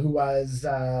 who was,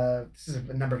 this is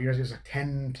a number of years, it was like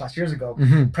 10 plus years ago,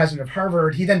 president of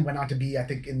Harvard. He then went on to be, I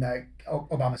think, in the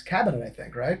Obama's cabinet, I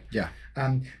think, right? Yeah.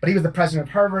 But he was the president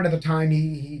of Harvard at the time.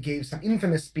 He gave some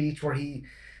infamous speech where he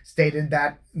stated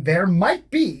that there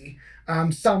might be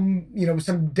some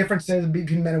differences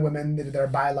between men and women that are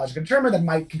biologically determined that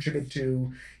might contribute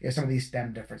to some of these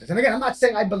STEM differences. And again, I'm not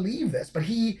saying I believe this, but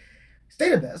he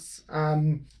stated this.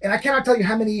 And I cannot tell you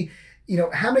how many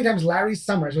times Larry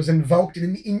Summers was invoked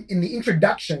in the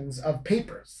introductions of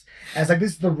papers as like,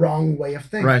 this is the wrong way of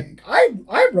thinking. Right.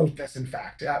 I wrote this, in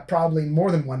fact, probably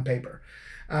more than one paper.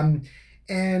 And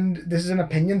this is an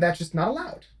opinion that's just not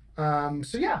allowed.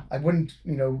 So yeah, I wouldn't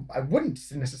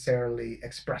necessarily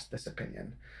express this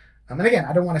opinion. And again,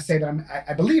 I don't want to say that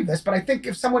I believe this, but I think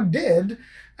if someone did,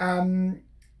 I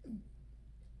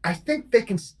think they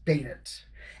can state it.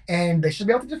 and they should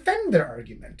be able to defend their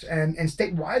argument and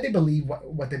state why they believe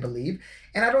what they believe.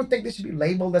 And I don't think they should be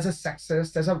labeled as a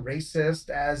sexist, as a racist,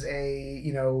 as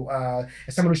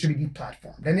as someone who should be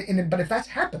deplatformed. But if that's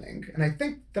happening, and I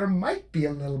think there might be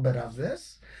a little bit of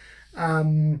this,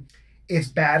 it's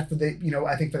bad for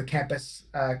I think for the campus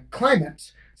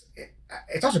climate.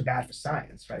 It's also bad for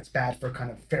science, right? It's bad for kind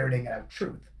of ferreting out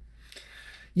truth.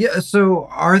 Yeah. So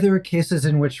are there cases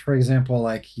in which, for example,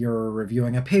 like you're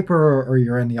reviewing a paper or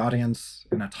you're in the audience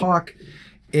in a talk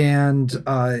and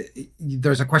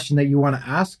there's a question that you want to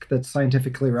ask that's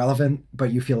scientifically relevant,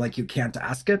 but you feel like you can't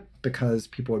ask it because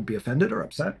people would be offended or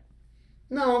upset?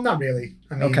 No, not really.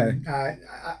 I mean, Okay.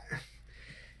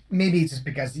 Maybe it's just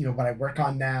because what I work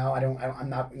on now. I'm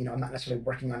not necessarily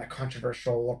working on a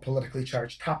controversial or politically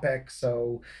charged topic.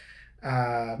 So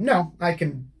no, I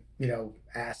can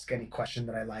ask any question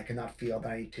that I like and not feel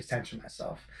that I need to censor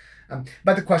myself.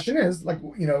 But the question is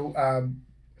when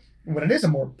it is a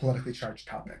more politically charged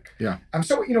topic. Yeah.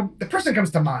 So the person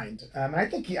comes to mind.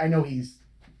 I know he's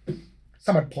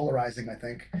somewhat polarizing. I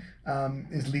think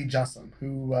is Lee Jussim,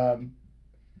 who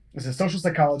is a social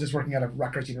psychologist working out of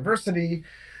Rutgers University.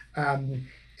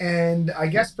 And I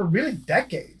guess for really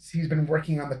decades, he's been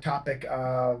working on the topic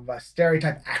of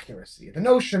stereotype accuracy. The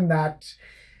notion that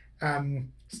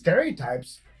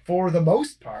stereotypes, for the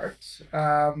most part,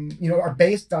 are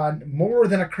based on more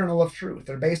than a kernel of truth.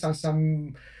 They're based on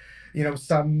some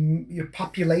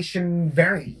population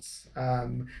variance.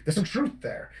 There's some truth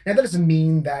there. Now, that doesn't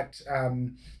mean that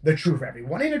they're true for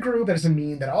everyone in a group. That doesn't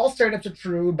mean that all stereotypes are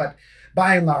true, but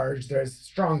by and large, there's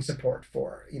strong support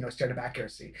for stereotype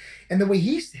accuracy. And the way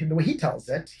he tells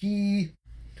it, he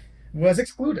was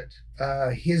excluded.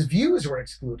 His views were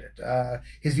excluded.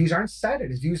 His views aren't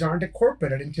cited. His views aren't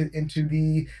incorporated into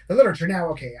the literature. Now,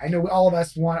 okay, I know all of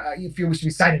us feel we should be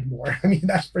cited more. I mean,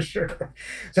 that's for sure.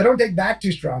 So I don't take that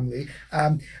too strongly.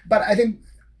 But I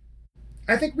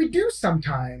think we do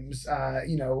sometimes,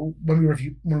 when we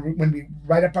review, when we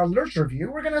write up our literature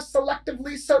review, we're going to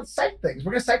selectively cite things.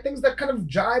 We're going to cite things that kind of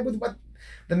jibe with what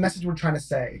the message we're trying to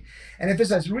say. And if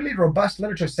there's a really robust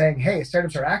literature saying, hey,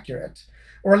 stereotypes are accurate,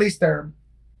 or at least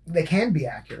they can be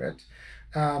accurate,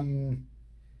 I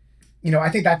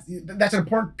think that's an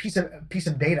important piece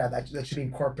of data that should be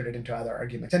incorporated into other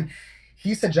arguments. And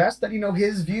he suggests that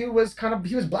his view was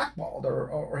he was blackballed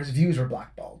or his views were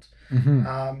blackballed.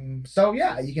 Mm-hmm. So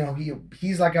yeah,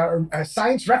 he's like a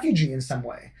science refugee in some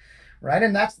way, right?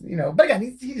 And that's but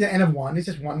again, he's an N of one. He's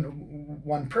just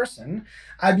one person.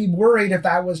 I'd be worried if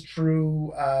that was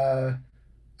true of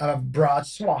a broad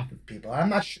swath of people. I'm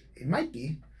not sure. It might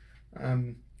be.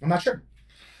 I'm not sure.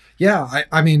 Yeah,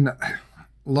 I mean,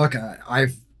 look,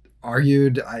 I've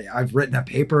argued. I've written a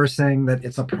paper saying that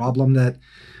it's a problem that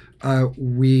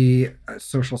we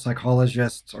social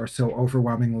psychologists are so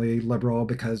overwhelmingly liberal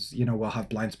because we'll have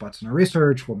blind spots in our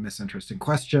research, we'll miss interesting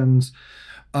questions.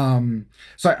 So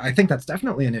I think that's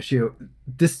definitely an issue.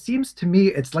 This seems to me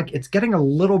it's getting a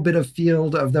little bit of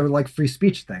field of the free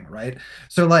speech thing, right?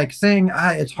 So saying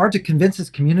it's hard to convince this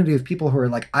community of people who are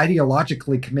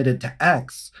ideologically committed to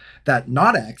X that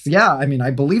not X. Yeah, I mean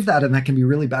I believe that, and that can be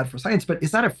really bad for science. But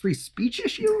is that a free speech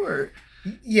issue or?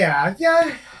 Yeah.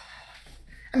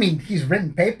 I mean, he's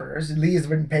written papers. Lee has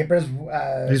written papers.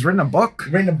 He's written a book.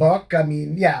 I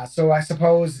mean, yeah. So I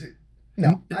suppose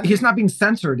no. He's not being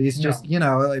censored. He's just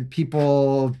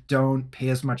people don't pay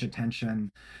as much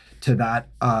attention to that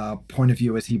point of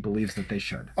view as he believes that they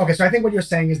should. Okay, so I think what you're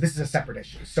saying is this is a separate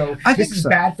issue. So this is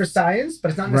bad for science, but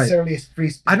it's not necessarily a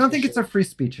free speech. I don't think it's a free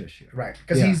speech issue. Right,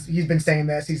 because he's been saying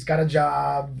this. He's got a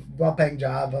job, well-paying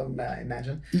job. I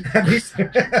imagine. At least.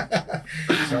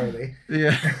 Sorry, Lee.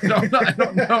 Yeah. No, I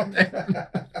don't know.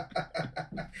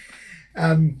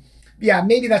 Yeah,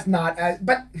 maybe that's not.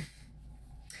 But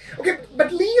okay,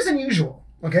 but Lee is unusual.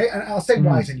 Okay, and I'll say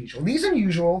why he's unusual. Lee's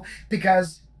unusual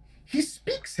because he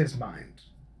speaks his mind.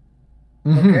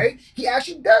 Okay? He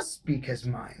actually does speak his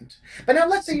mind. But now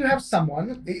let's say you have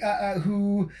someone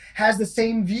who has the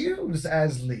same views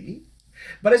as Lee,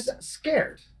 but is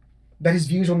scared that his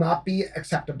views will not be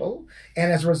acceptable,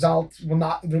 and as a result he'll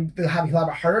have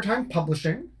a harder time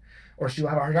publishing, or she will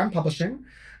have a harder time publishing,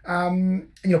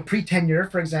 pre-tenure,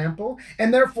 for example,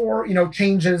 and therefore,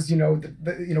 changes,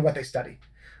 what they study,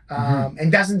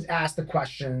 and doesn't ask the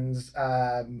questions,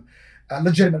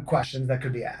 legitimate questions that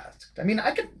could be asked. I mean,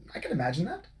 I could imagine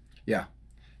that.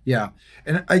 Yeah,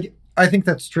 and I think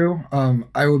that's true.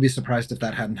 I would be surprised if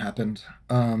that hadn't happened.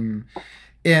 And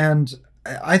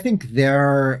I think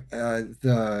the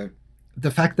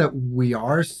fact that we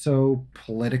are so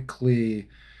politically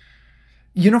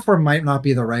uniform might not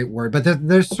be the right word, but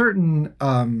there's certain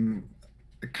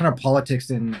kind of politics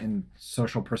in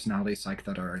social personality psych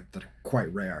that are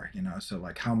quite rare, so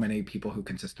like how many people who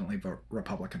consistently vote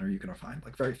Republican are you going to find?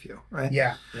 Like very few, right?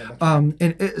 Yeah, that's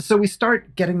right. So we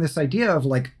start getting this idea of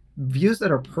like views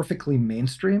that are perfectly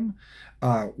mainstream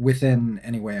within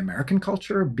anyway American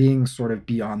culture being sort of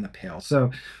beyond the pale.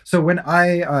 So when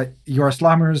Joris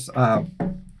Lammers,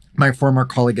 my former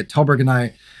colleague at Tilburg, and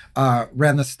I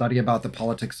ran this study about the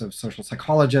politics of social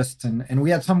psychologists, and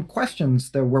we had some questions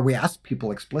where we asked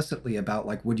people explicitly about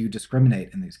like, would you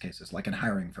discriminate in these cases, like in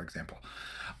hiring, for example.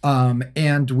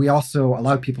 And we also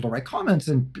allowed people to write comments,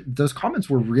 and those comments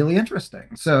were really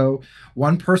interesting. So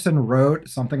one person wrote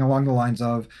something along the lines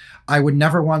of, I would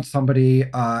never want somebody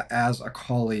as a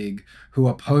colleague who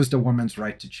opposed a woman's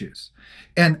right to choose.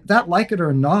 And that, like it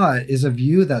or not, is a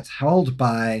view that's held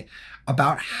by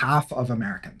about half of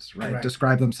Americans, right?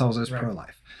 Describe themselves as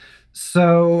pro-life.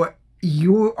 So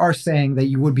you are saying that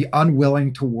you would be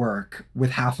unwilling to work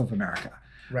with half of America.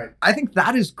 Right. I think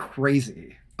that is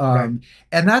crazy. And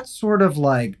that's sort of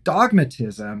like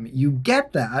dogmatism. You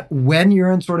get that when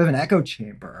you're in sort of an echo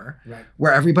chamber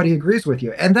where everybody agrees with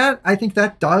you. And that, I think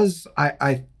that does,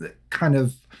 I kind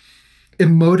of, it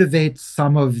motivates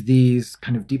some of these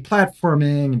kind of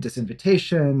deplatforming and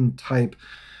disinvitation type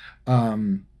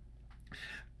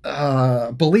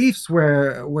beliefs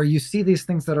where you see these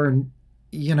things that are,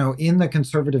 in the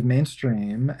conservative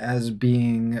mainstream as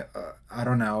being, I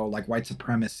don't know, like white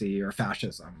supremacy or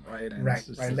fascism, right? And right.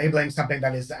 Labeling something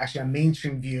that is actually a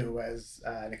mainstream view as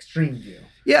an extreme view.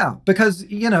 Yeah, because,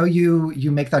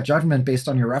 you make that judgment based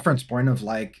on your reference point of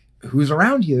like, who's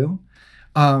around you.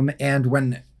 And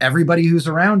when everybody who's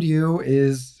around you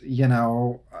is,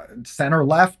 center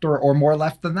left or more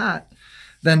left than that,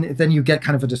 then you get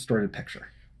kind of a distorted picture.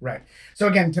 Right. So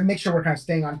again, to make sure we're kind of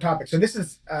staying on topic. So this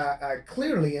is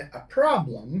clearly a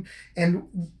problem.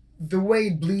 And the way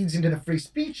it bleeds into the free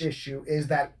speech issue is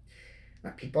that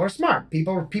people are smart.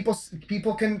 People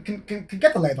can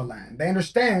get the lay of the land. They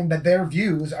understand that their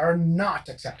views are not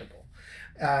acceptable.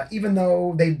 Even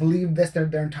though they believe this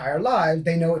their entire lives,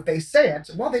 they know if they say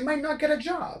it, well, they might not get a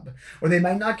job, or they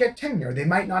might not get tenure, they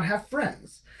might not have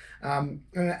friends. And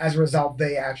as a result,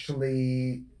 they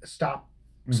actually stop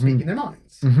speaking their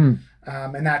minds.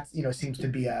 And that seems to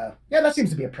be a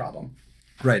problem.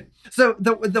 Right. So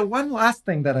the one last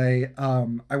thing that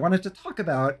I wanted to talk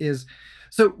about is,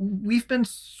 so we've been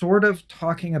sort of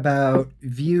talking about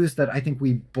views that I think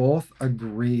we both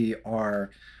agree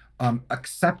are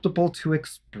acceptable to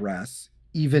express,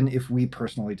 even if we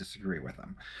personally disagree with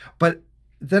them. But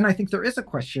then I think there is a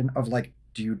question of like,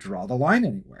 do you draw the line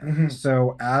anywhere?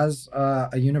 So as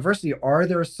a university, are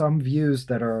there some views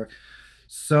that are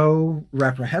so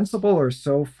reprehensible or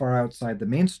so far outside the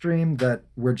mainstream that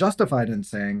we're justified in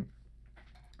saying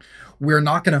we're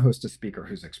not going to host a speaker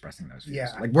who's expressing those views?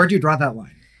 Yeah. Like, where do you draw that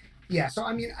line? Yeah. So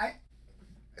I mean,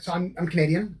 I'm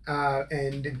Canadian,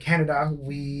 and in Canada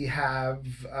we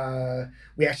actually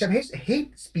have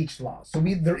hate speech laws. So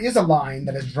there is a line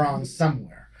that is drawn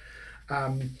somewhere.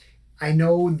 I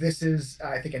know this is,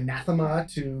 I think, anathema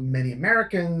to many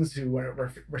Americans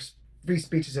where free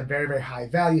speech is a very, very high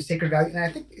value, sacred value. And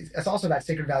I think it's also that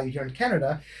sacred value here in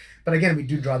Canada. But again, we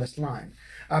do draw this line.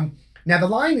 Now, the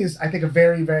line is, I think, a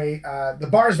very, very, the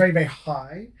bar is very, very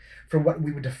high for what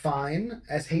we would define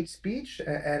as hate speech.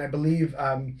 And I believe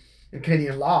in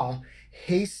Canadian law,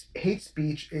 hate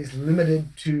speech is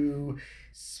limited to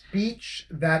speech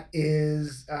that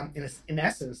is, in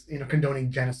essence,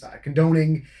 condoning genocide,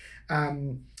 condoning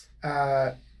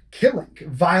killing,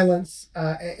 violence,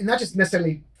 and not just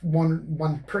necessarily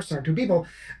one person or two people,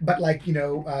 but like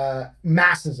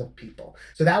masses of people.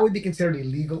 So that would be considered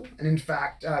illegal, and in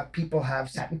fact, people have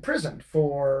sat in prison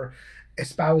for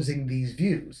espousing these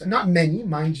views. And not many,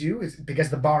 mind you, is because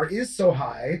the bar is so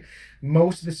high.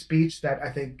 Most of the speech that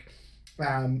I think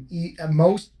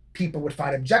most people would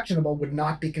find objectionable would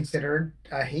not be considered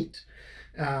hate.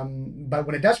 But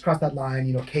when it does cross that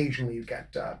line, occasionally you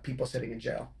get people sitting in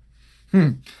jail.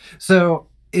 So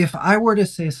if I were to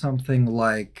say something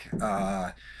like,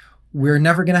 we're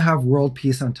never going to have world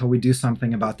peace until we do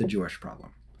something about the Jewish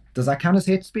problem, does that count as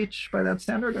hate speech by that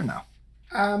standard or no?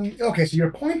 Okay, so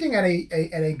you're pointing at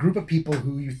a group of people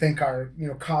who you think are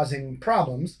causing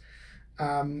problems,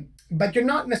 but you're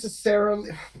not necessarily,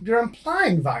 you're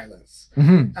implying violence,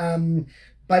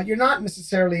 but you're not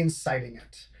necessarily inciting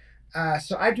it.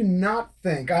 So I do not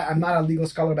think, I'm not a legal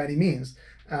scholar by any means,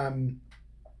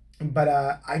 but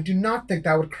I do not think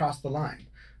that would cross the line.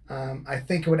 I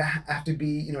think it would have to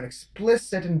be, an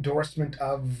explicit endorsement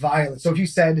of violence. So if you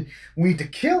said we need to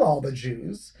kill all the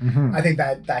Jews, I think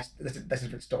that's a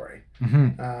different story.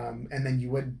 And then you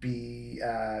would be,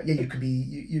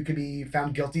 you could be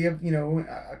found guilty of,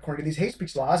 according to these hate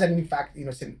speech laws, and in fact,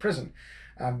 sit in prison,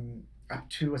 up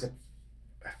to, was it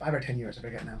 5 or 10 years? I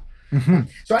forget now.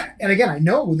 And again, I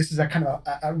know this is a kind of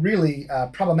a really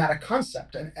problematic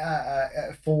concept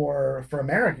for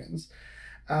Americans.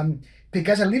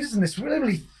 Because it leaves us in this really,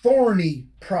 really thorny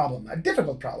problem, a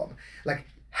difficult problem. Like,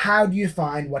 how do you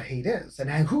define what hate is? And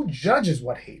who judges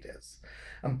what hate is?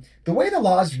 The way the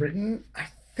law is written, I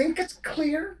think it's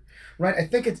clear, right? I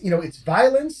think it's, it's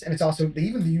violence, and it's also, they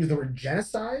even use the word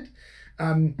genocide.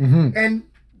 And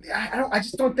I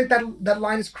just don't think that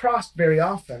line is crossed very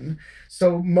often.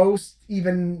 So most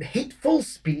even hateful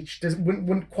speech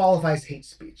wouldn't qualify as hate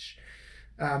speech.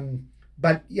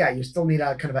 But yeah, you still need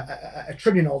a kind of a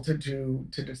tribunal to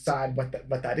decide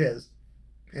what that is.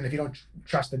 And if you don't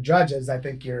trust the judges, I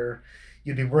think you'd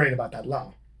be worried about that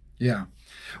law. Yeah.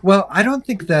 Well, I don't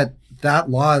think that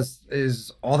law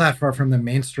is all that far from the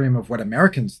mainstream of what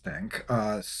Americans think.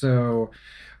 So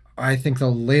I think the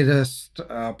latest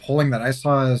polling that I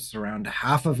saw is around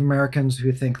half of Americans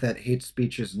who think that hate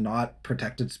speech is not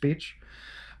protected speech.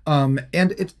 And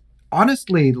it's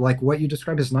honestly, like what you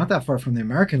described is not that far from the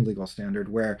American legal standard,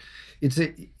 where it's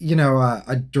a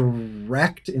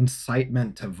direct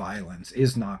incitement to violence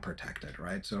is not protected,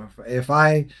 right? So if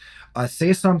I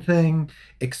say something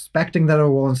expecting that it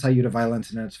will incite you to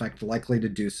violence and it's in fact likely to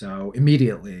do so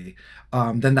immediately,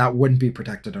 then that wouldn't be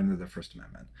protected under the First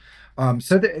Amendment.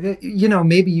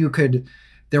 Maybe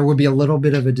there would be a little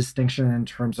bit of a distinction in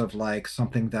terms of like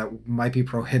something that might be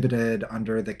prohibited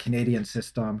under the Canadian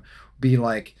system, be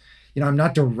like, I'm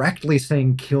not directly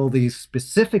saying kill these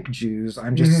specific Jews.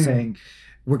 I'm just saying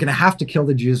we're going to have to kill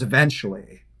the Jews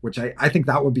eventually, which I think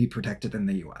that would be protected in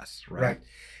the U.S., right? Right.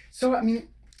 So,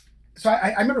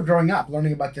 I remember growing up,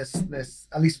 learning about this,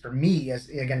 at least for me, as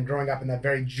again, growing up in that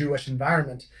very Jewish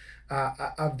environment,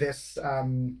 of this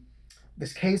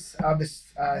case of this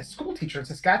school teacher in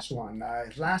Saskatchewan.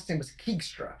 His last name was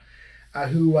Keegstra,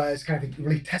 who was kind of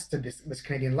really tested this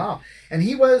Canadian law. And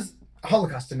he was a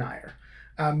Holocaust denier.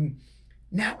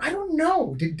 Now, I don't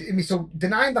know. So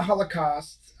denying the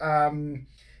Holocaust, is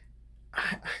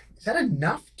that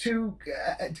enough to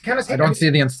kind of say... I don't see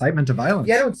the incitement to violence.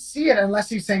 Yeah, I don't see it unless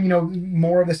he's saying,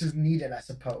 more of this is needed, I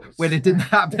suppose. When it didn't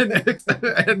happen,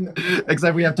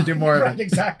 except we have to do more of it. Right,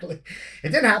 exactly. It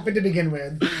didn't happen to begin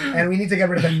with, and we need to get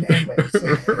rid of it anyways.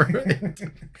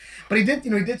 But he did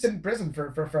sit in prison for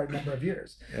a number of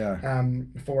years. Yeah.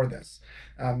 For this.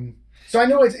 So I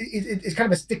know it's kind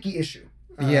of a sticky issue.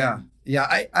 Yeah.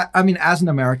 I mean, as an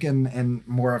American and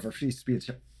more of a free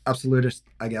speech absolutist,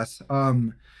 I guess,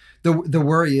 the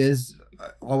worry is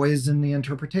always in the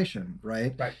interpretation,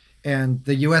 right? Right. And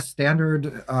the U.S.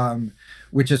 standard,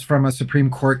 which is from a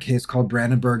Supreme Court case called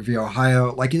Brandenburg v.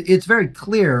 Ohio, like it's very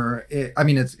clear.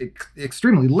 It's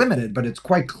extremely limited, but it's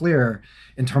quite clear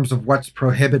in terms of what's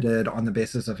prohibited on the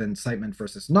basis of incitement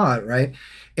versus not, right?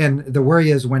 And the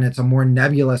worry is when it's a more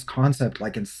nebulous concept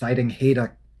like inciting hate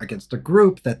against a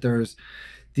group, that there's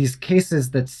these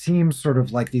cases that seem sort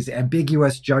of like these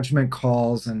ambiguous judgment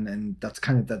calls, and that's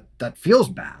kind of that feels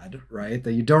bad, right?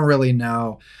 That you don't really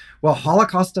know. Well,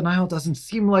 Holocaust denial doesn't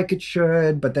seem like it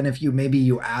should, but then if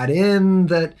you add in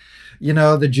that,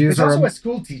 the Jews are also a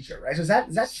school teacher, right? So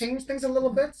does that change things a little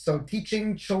bit? So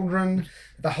teaching children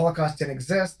that the Holocaust didn't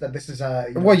exist, that this is a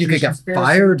you could get conspiracy.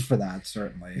 Fired for that,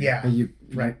 certainly. Yeah,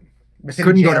 right.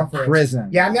 Couldn't go to prison.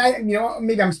 Yeah,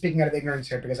 maybe I'm speaking out of ignorance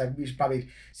here because we should probably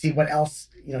see what else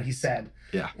he said.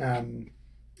 Yeah.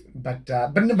 But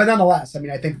nonetheless,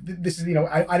 I think this is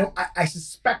I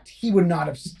suspect he would not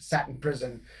have sat in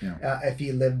prison if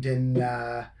he lived in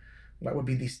what would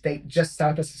be the state just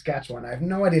south of Saskatchewan. I have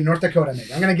no idea. North Dakota,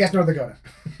 maybe. I'm going to guess North Dakota.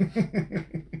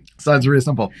 Sounds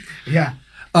reasonable. Yeah.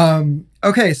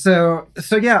 Okay. So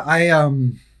yeah,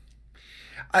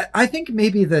 I think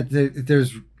maybe that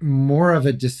there's more of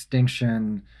a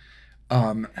distinction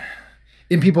in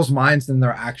people's minds than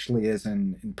there actually is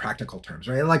in practical terms,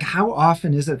 right? Like, how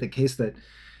often is it the case that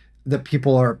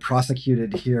people are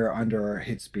prosecuted here under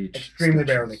hate speech? Extremely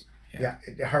rarely. Yeah,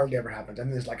 it hardly ever happens.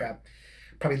 There's like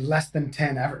probably less than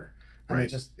 10 ever.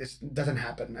 Right. It doesn't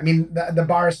happen. The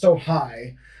bar is so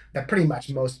high that pretty much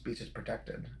most speech is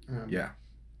protected. Yeah.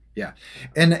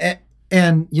 And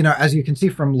And, as you can see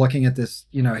from looking at this,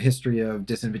 history of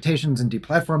disinvitations and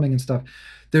deplatforming and stuff,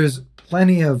 there's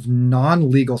plenty of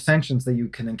non-legal sanctions that you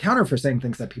can encounter for saying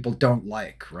things that people don't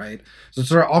like, right? So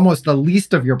sort of almost the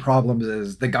least of your problems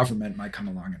is the government might come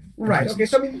along and right. Okay.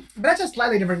 So but that's a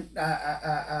slightly different,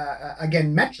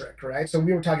 again, metric, right? So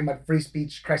we were talking about free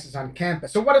speech crisis on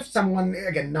campus. So what if someone,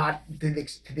 again, not to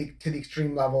the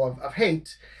extreme level of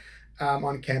hate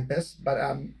on campus, but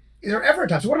is there ever a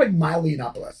time? So what about Milo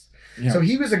Yiannopoulos? Yeah. So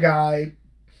he was a guy.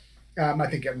 I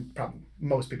think probably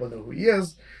most people know who he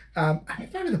is. I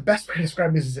found the best way to describe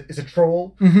him is a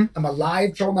troll. Mm-hmm. I'm a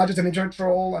live troll, not just an internet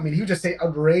troll. I mean, he would just say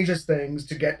outrageous things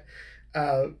to get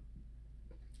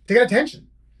attention.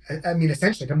 I mean,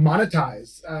 essentially to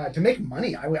monetize, to make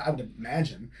money. I would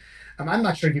imagine. I'm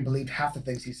not sure if he believed half the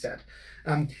things he said.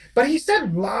 But he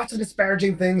said lots of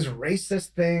disparaging things, racist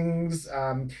things,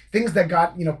 things that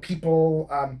got people.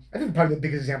 I think probably the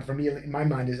biggest example for me in my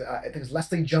mind is I think it's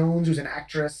Leslie Jones, who's an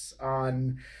actress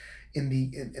in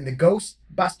the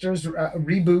Ghostbusters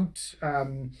reboot.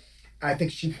 I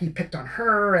think he picked on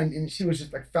her, and she was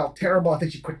just felt terrible. I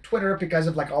think she quit Twitter because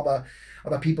of all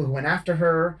the people who went after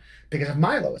her because of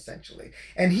Milo, essentially.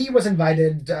 And he was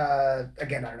invited,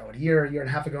 again, I don't know, a year and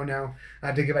a half ago now,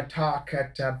 to give a talk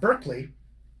at Berkeley.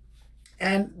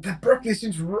 And the Berkeley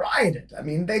students rioted. I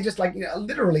mean, they just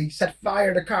literally set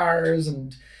fire to cars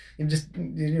and just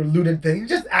looted things,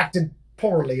 just acted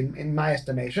poorly in my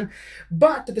estimation.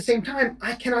 But at the same time,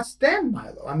 I cannot stand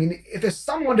Milo. I mean, if there's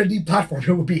someone to deplatform,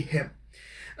 it would be him.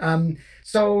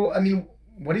 So, I mean,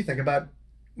 what do you think about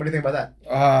that?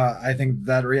 I think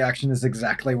that reaction is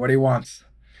exactly what he wants.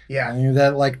 Yeah. I mean,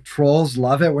 that trolls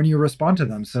love it when you respond to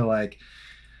them. So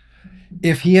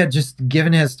if he had just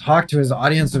given his talk to his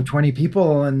audience of 20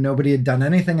 people and nobody had done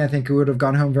anything, I think he would have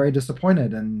gone home very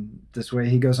disappointed. And this way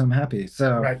he goes home happy.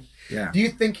 So, right. Yeah. Do you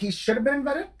think he should have been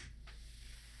invited?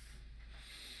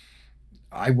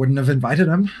 I wouldn't have invited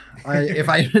him. If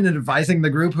I had been advising the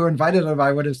group who invited him,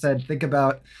 I would have said, think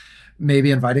about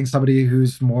maybe inviting somebody who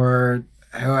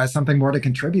has something more to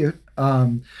contribute.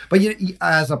 But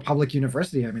as a public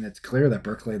university, I mean, it's clear that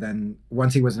Berkeley then,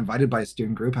 once he was invited by a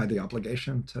student group, had the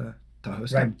obligation to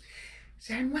host him.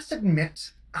 See, I must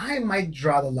admit, I might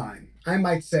draw the line. I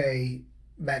might say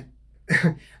that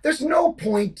there's no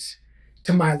point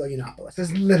to Milo Yiannopoulos.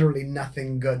 There's literally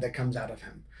nothing good that comes out of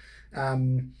him.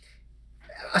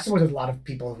 I suppose there's a lot of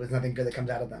people with nothing good that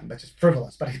comes out of them, but just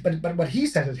frivolous. But what he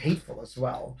says is hateful as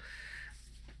well.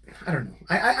 I don't know.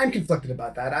 I'm conflicted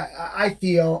about that. I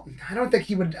feel I don't think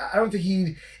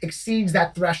he exceeds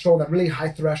that threshold, that really high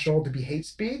threshold to be hate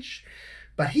speech,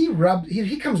 but he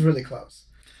comes really close.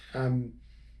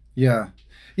 Yeah.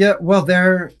 Well,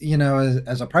 there,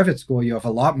 as a private school, you have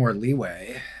a lot more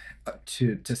leeway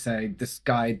to say this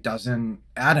guy doesn't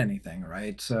add anything,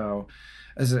 right? So,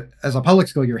 as a public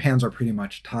school, your hands are pretty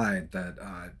much tied. That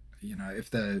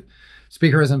if the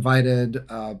speaker is invited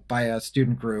by a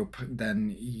student group,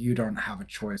 then you don't have a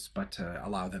choice but to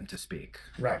allow them to speak.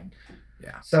 Right.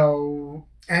 Yeah. So,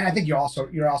 and I think you're also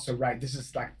right. This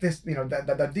is the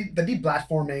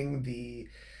deplatforming, the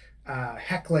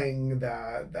heckling,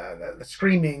 the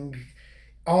screaming.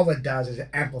 All it does is it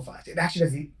amplifies. It actually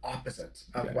does the opposite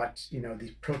of what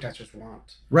these protesters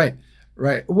want. Right.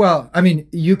 Well, I mean,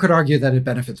 you could argue that it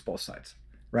benefits both sides.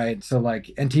 Right. So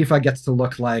Antifa gets to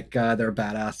look like they're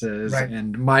badasses, right,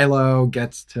 and Milo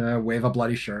gets to wave a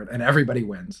bloody shirt, and everybody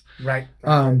wins. Right.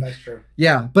 That's true.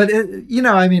 Yeah. But,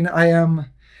 I mean, I'm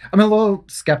a little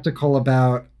skeptical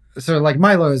about, so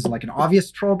Milo is an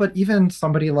obvious troll, but even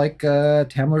somebody like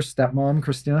Tamler's stepmom,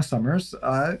 Christina Summers,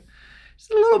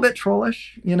 she's a little bit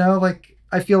trollish,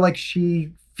 I feel like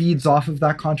she feeds off of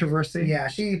that controversy. Yeah,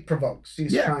 she provokes.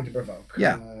 She's trying to provoke.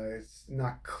 Yeah. It's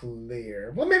not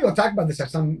clear. Well, maybe we'll talk about this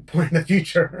at some point in the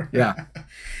future. Yeah.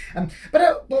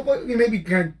 But maybe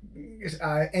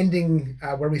ending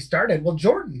where we started. Well,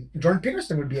 Jordan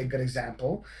Peterson would be a good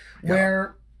example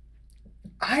where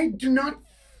I do not,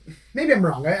 maybe I'm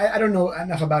wrong. I don't know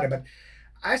enough about it, but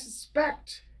I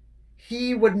suspect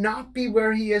he would not be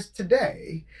where he is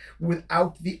today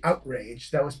without the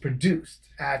outrage that was produced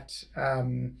at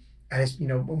his,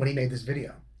 when he made this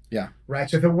video. Yeah. Right.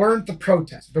 So if there weren't the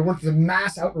protests, if there weren't the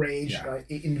mass outrage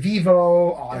in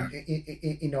vivo on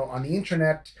on the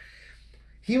internet,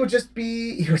 he would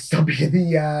still be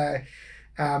the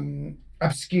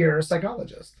obscure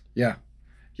psychologist. Yeah.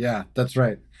 Yeah, that's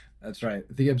right. That's right.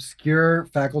 The obscure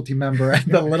faculty member at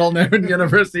the little-known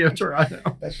University of Toronto.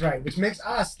 That's right. Which makes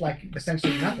us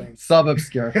essentially nothing.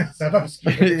 Sub-obscure.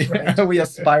 Sub-obscure. Right. We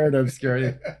aspire to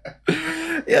obscurity.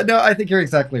 Yeah, no, I think you're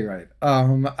exactly right.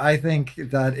 I think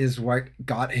that is what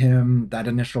got him that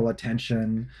initial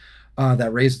attention.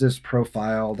 that raised his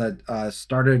profile, that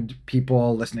started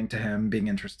people listening to him, being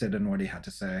interested in what he had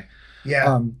to say.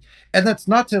 Yeah. And that's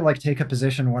not to like take a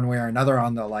position one way or another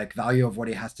on the like value of what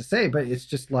he has to say, but it's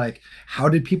just like, how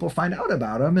did people find out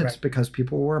about him? It's Right. because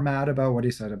people were mad about what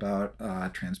he said about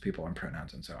trans people and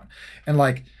pronouns and so on. And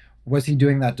like, was he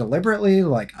doing that deliberately?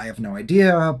 Like, I have no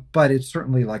idea, but it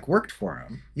certainly like worked for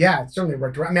him. Yeah, it certainly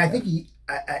worked. I mean, I think he,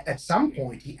 at some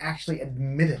point, he actually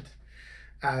admitted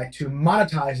to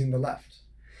monetizing the left.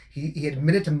 He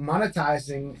admitted to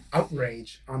monetizing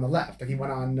outrage on the left. Like he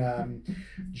went on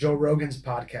Joe Rogan's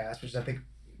podcast, which I think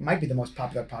might be the most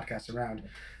popular podcast around,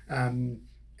 and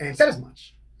said as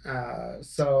much.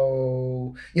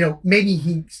 So maybe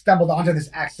he stumbled onto this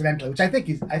accidentally, which I think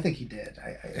he did.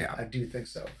 I do think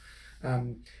so.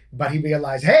 But he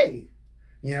realized, hey,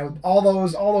 all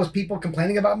those people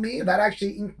complaining about me, that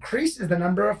actually increases the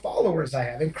number of followers I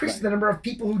have, increases the number of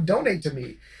people who donate to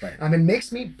me. Right. It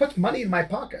makes me put money in my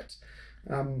pocket.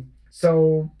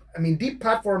 So I mean, deep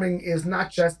platforming is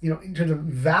not just in terms of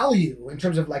value, in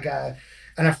terms of like an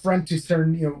affront to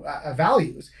certain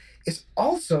values. It's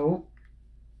also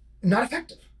not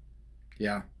effective.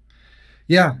 Yeah.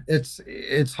 Yeah, it's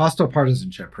hostile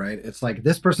partisanship, right? It's like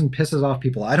this person pisses off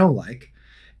people I don't like,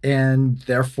 and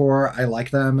therefore I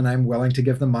like them and I'm willing to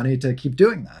give them money to keep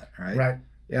doing that, right? Right.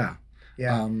 Yeah.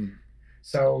 Yeah.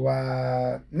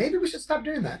 So maybe we should stop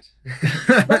doing that.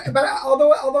 but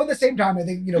although at the same time, I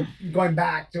think going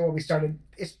back to what we started,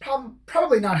 it's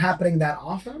probably not happening that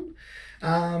often.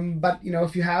 But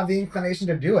if you have the inclination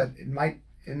to do it, it might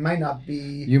not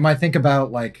be. You might think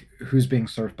about like who's being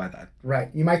served by that. Right.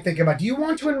 You might think about, do you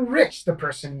want to enrich the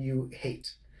person you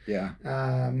hate? Yeah.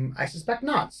 I suspect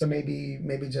not. So maybe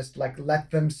just like let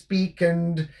them speak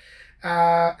and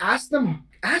ask them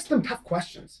tough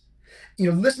questions.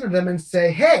 Listen to them and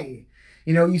say, hey,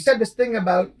 you said this thing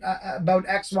about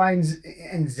X, Y,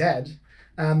 and Z,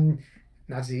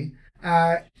 not Z.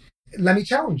 Let me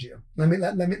challenge you. Let me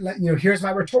here's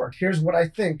my retort. Here's what I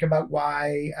think about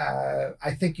why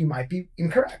I think you might be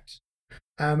incorrect.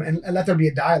 And let there be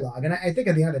a dialogue. And I think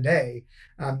at the end of the day,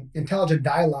 intelligent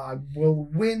dialogue will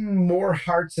win more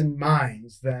hearts and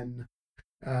minds than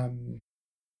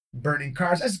burning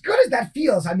cars. As good as that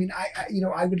feels, I mean,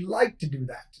 I would like to do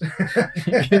that. I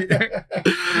think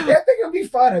it'll be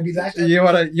fun. I mean, actually, you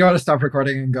want to stop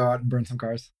recording and go out and burn some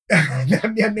cars?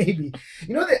 Yeah, maybe.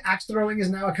 The axe throwing is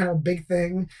now a kind of big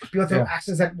thing. People throw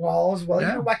axes at walls. Well,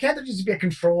 why can't there just be a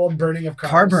controlled burning of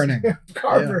cars? Car burning.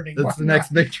 Burning. That's the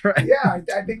next big trend. Yeah,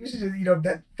 I think we should.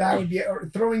 That would be. Or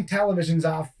throwing televisions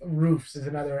off roofs is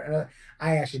another.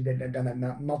 I actually done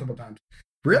that multiple times.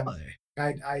 Really?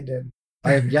 I did.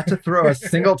 I have yet to throw a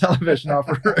single television off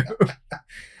a roof.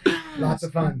 Lots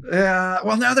of fun. Yeah.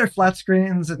 Well, now they're flat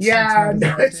screens. It's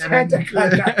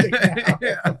anticlimactic now.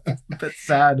 Yeah, that's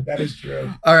sad. That is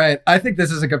true. All right. I think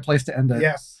this is a good place to end it.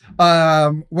 Yes.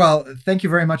 Well, thank you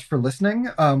very much for listening.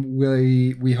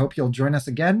 We hope you'll join us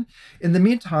again. In the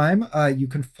meantime, you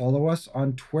can follow us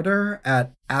on Twitter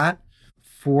at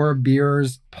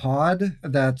 4beerspod.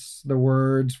 That's the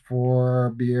words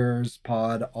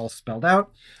 4beerspod all spelled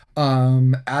out.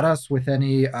 Add us with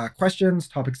any questions,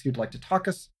 topics you'd like to talk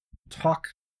us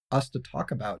to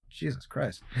talk about. Jesus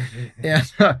Christ.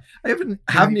 And I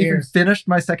haven't even finished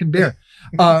my second beer.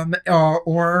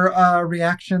 Or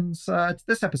reactions to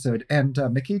this episode. And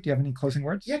Mickey, do you have any closing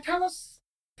words? Yeah, tell us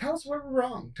where we're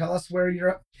wrong. Tell us where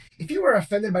if you were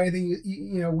offended by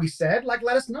anything we said, like,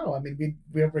 let us know. I mean,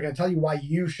 we're going to tell you why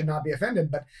you should not be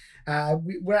offended, but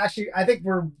we're actually, I think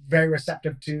we're very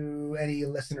receptive to any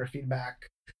listener feedback.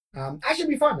 Actually, it'd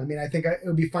be fun. I mean, I think it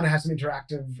would be fun to have some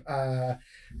interactive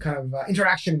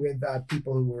interaction with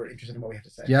people who are interested in what we have to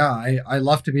say. Yeah, I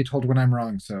love to be told when I'm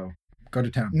wrong, so go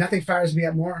to town. Nothing fires me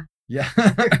up more. Yeah.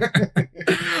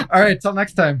 All right, till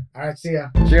next time. All right, see ya.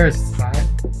 Cheers. Bye.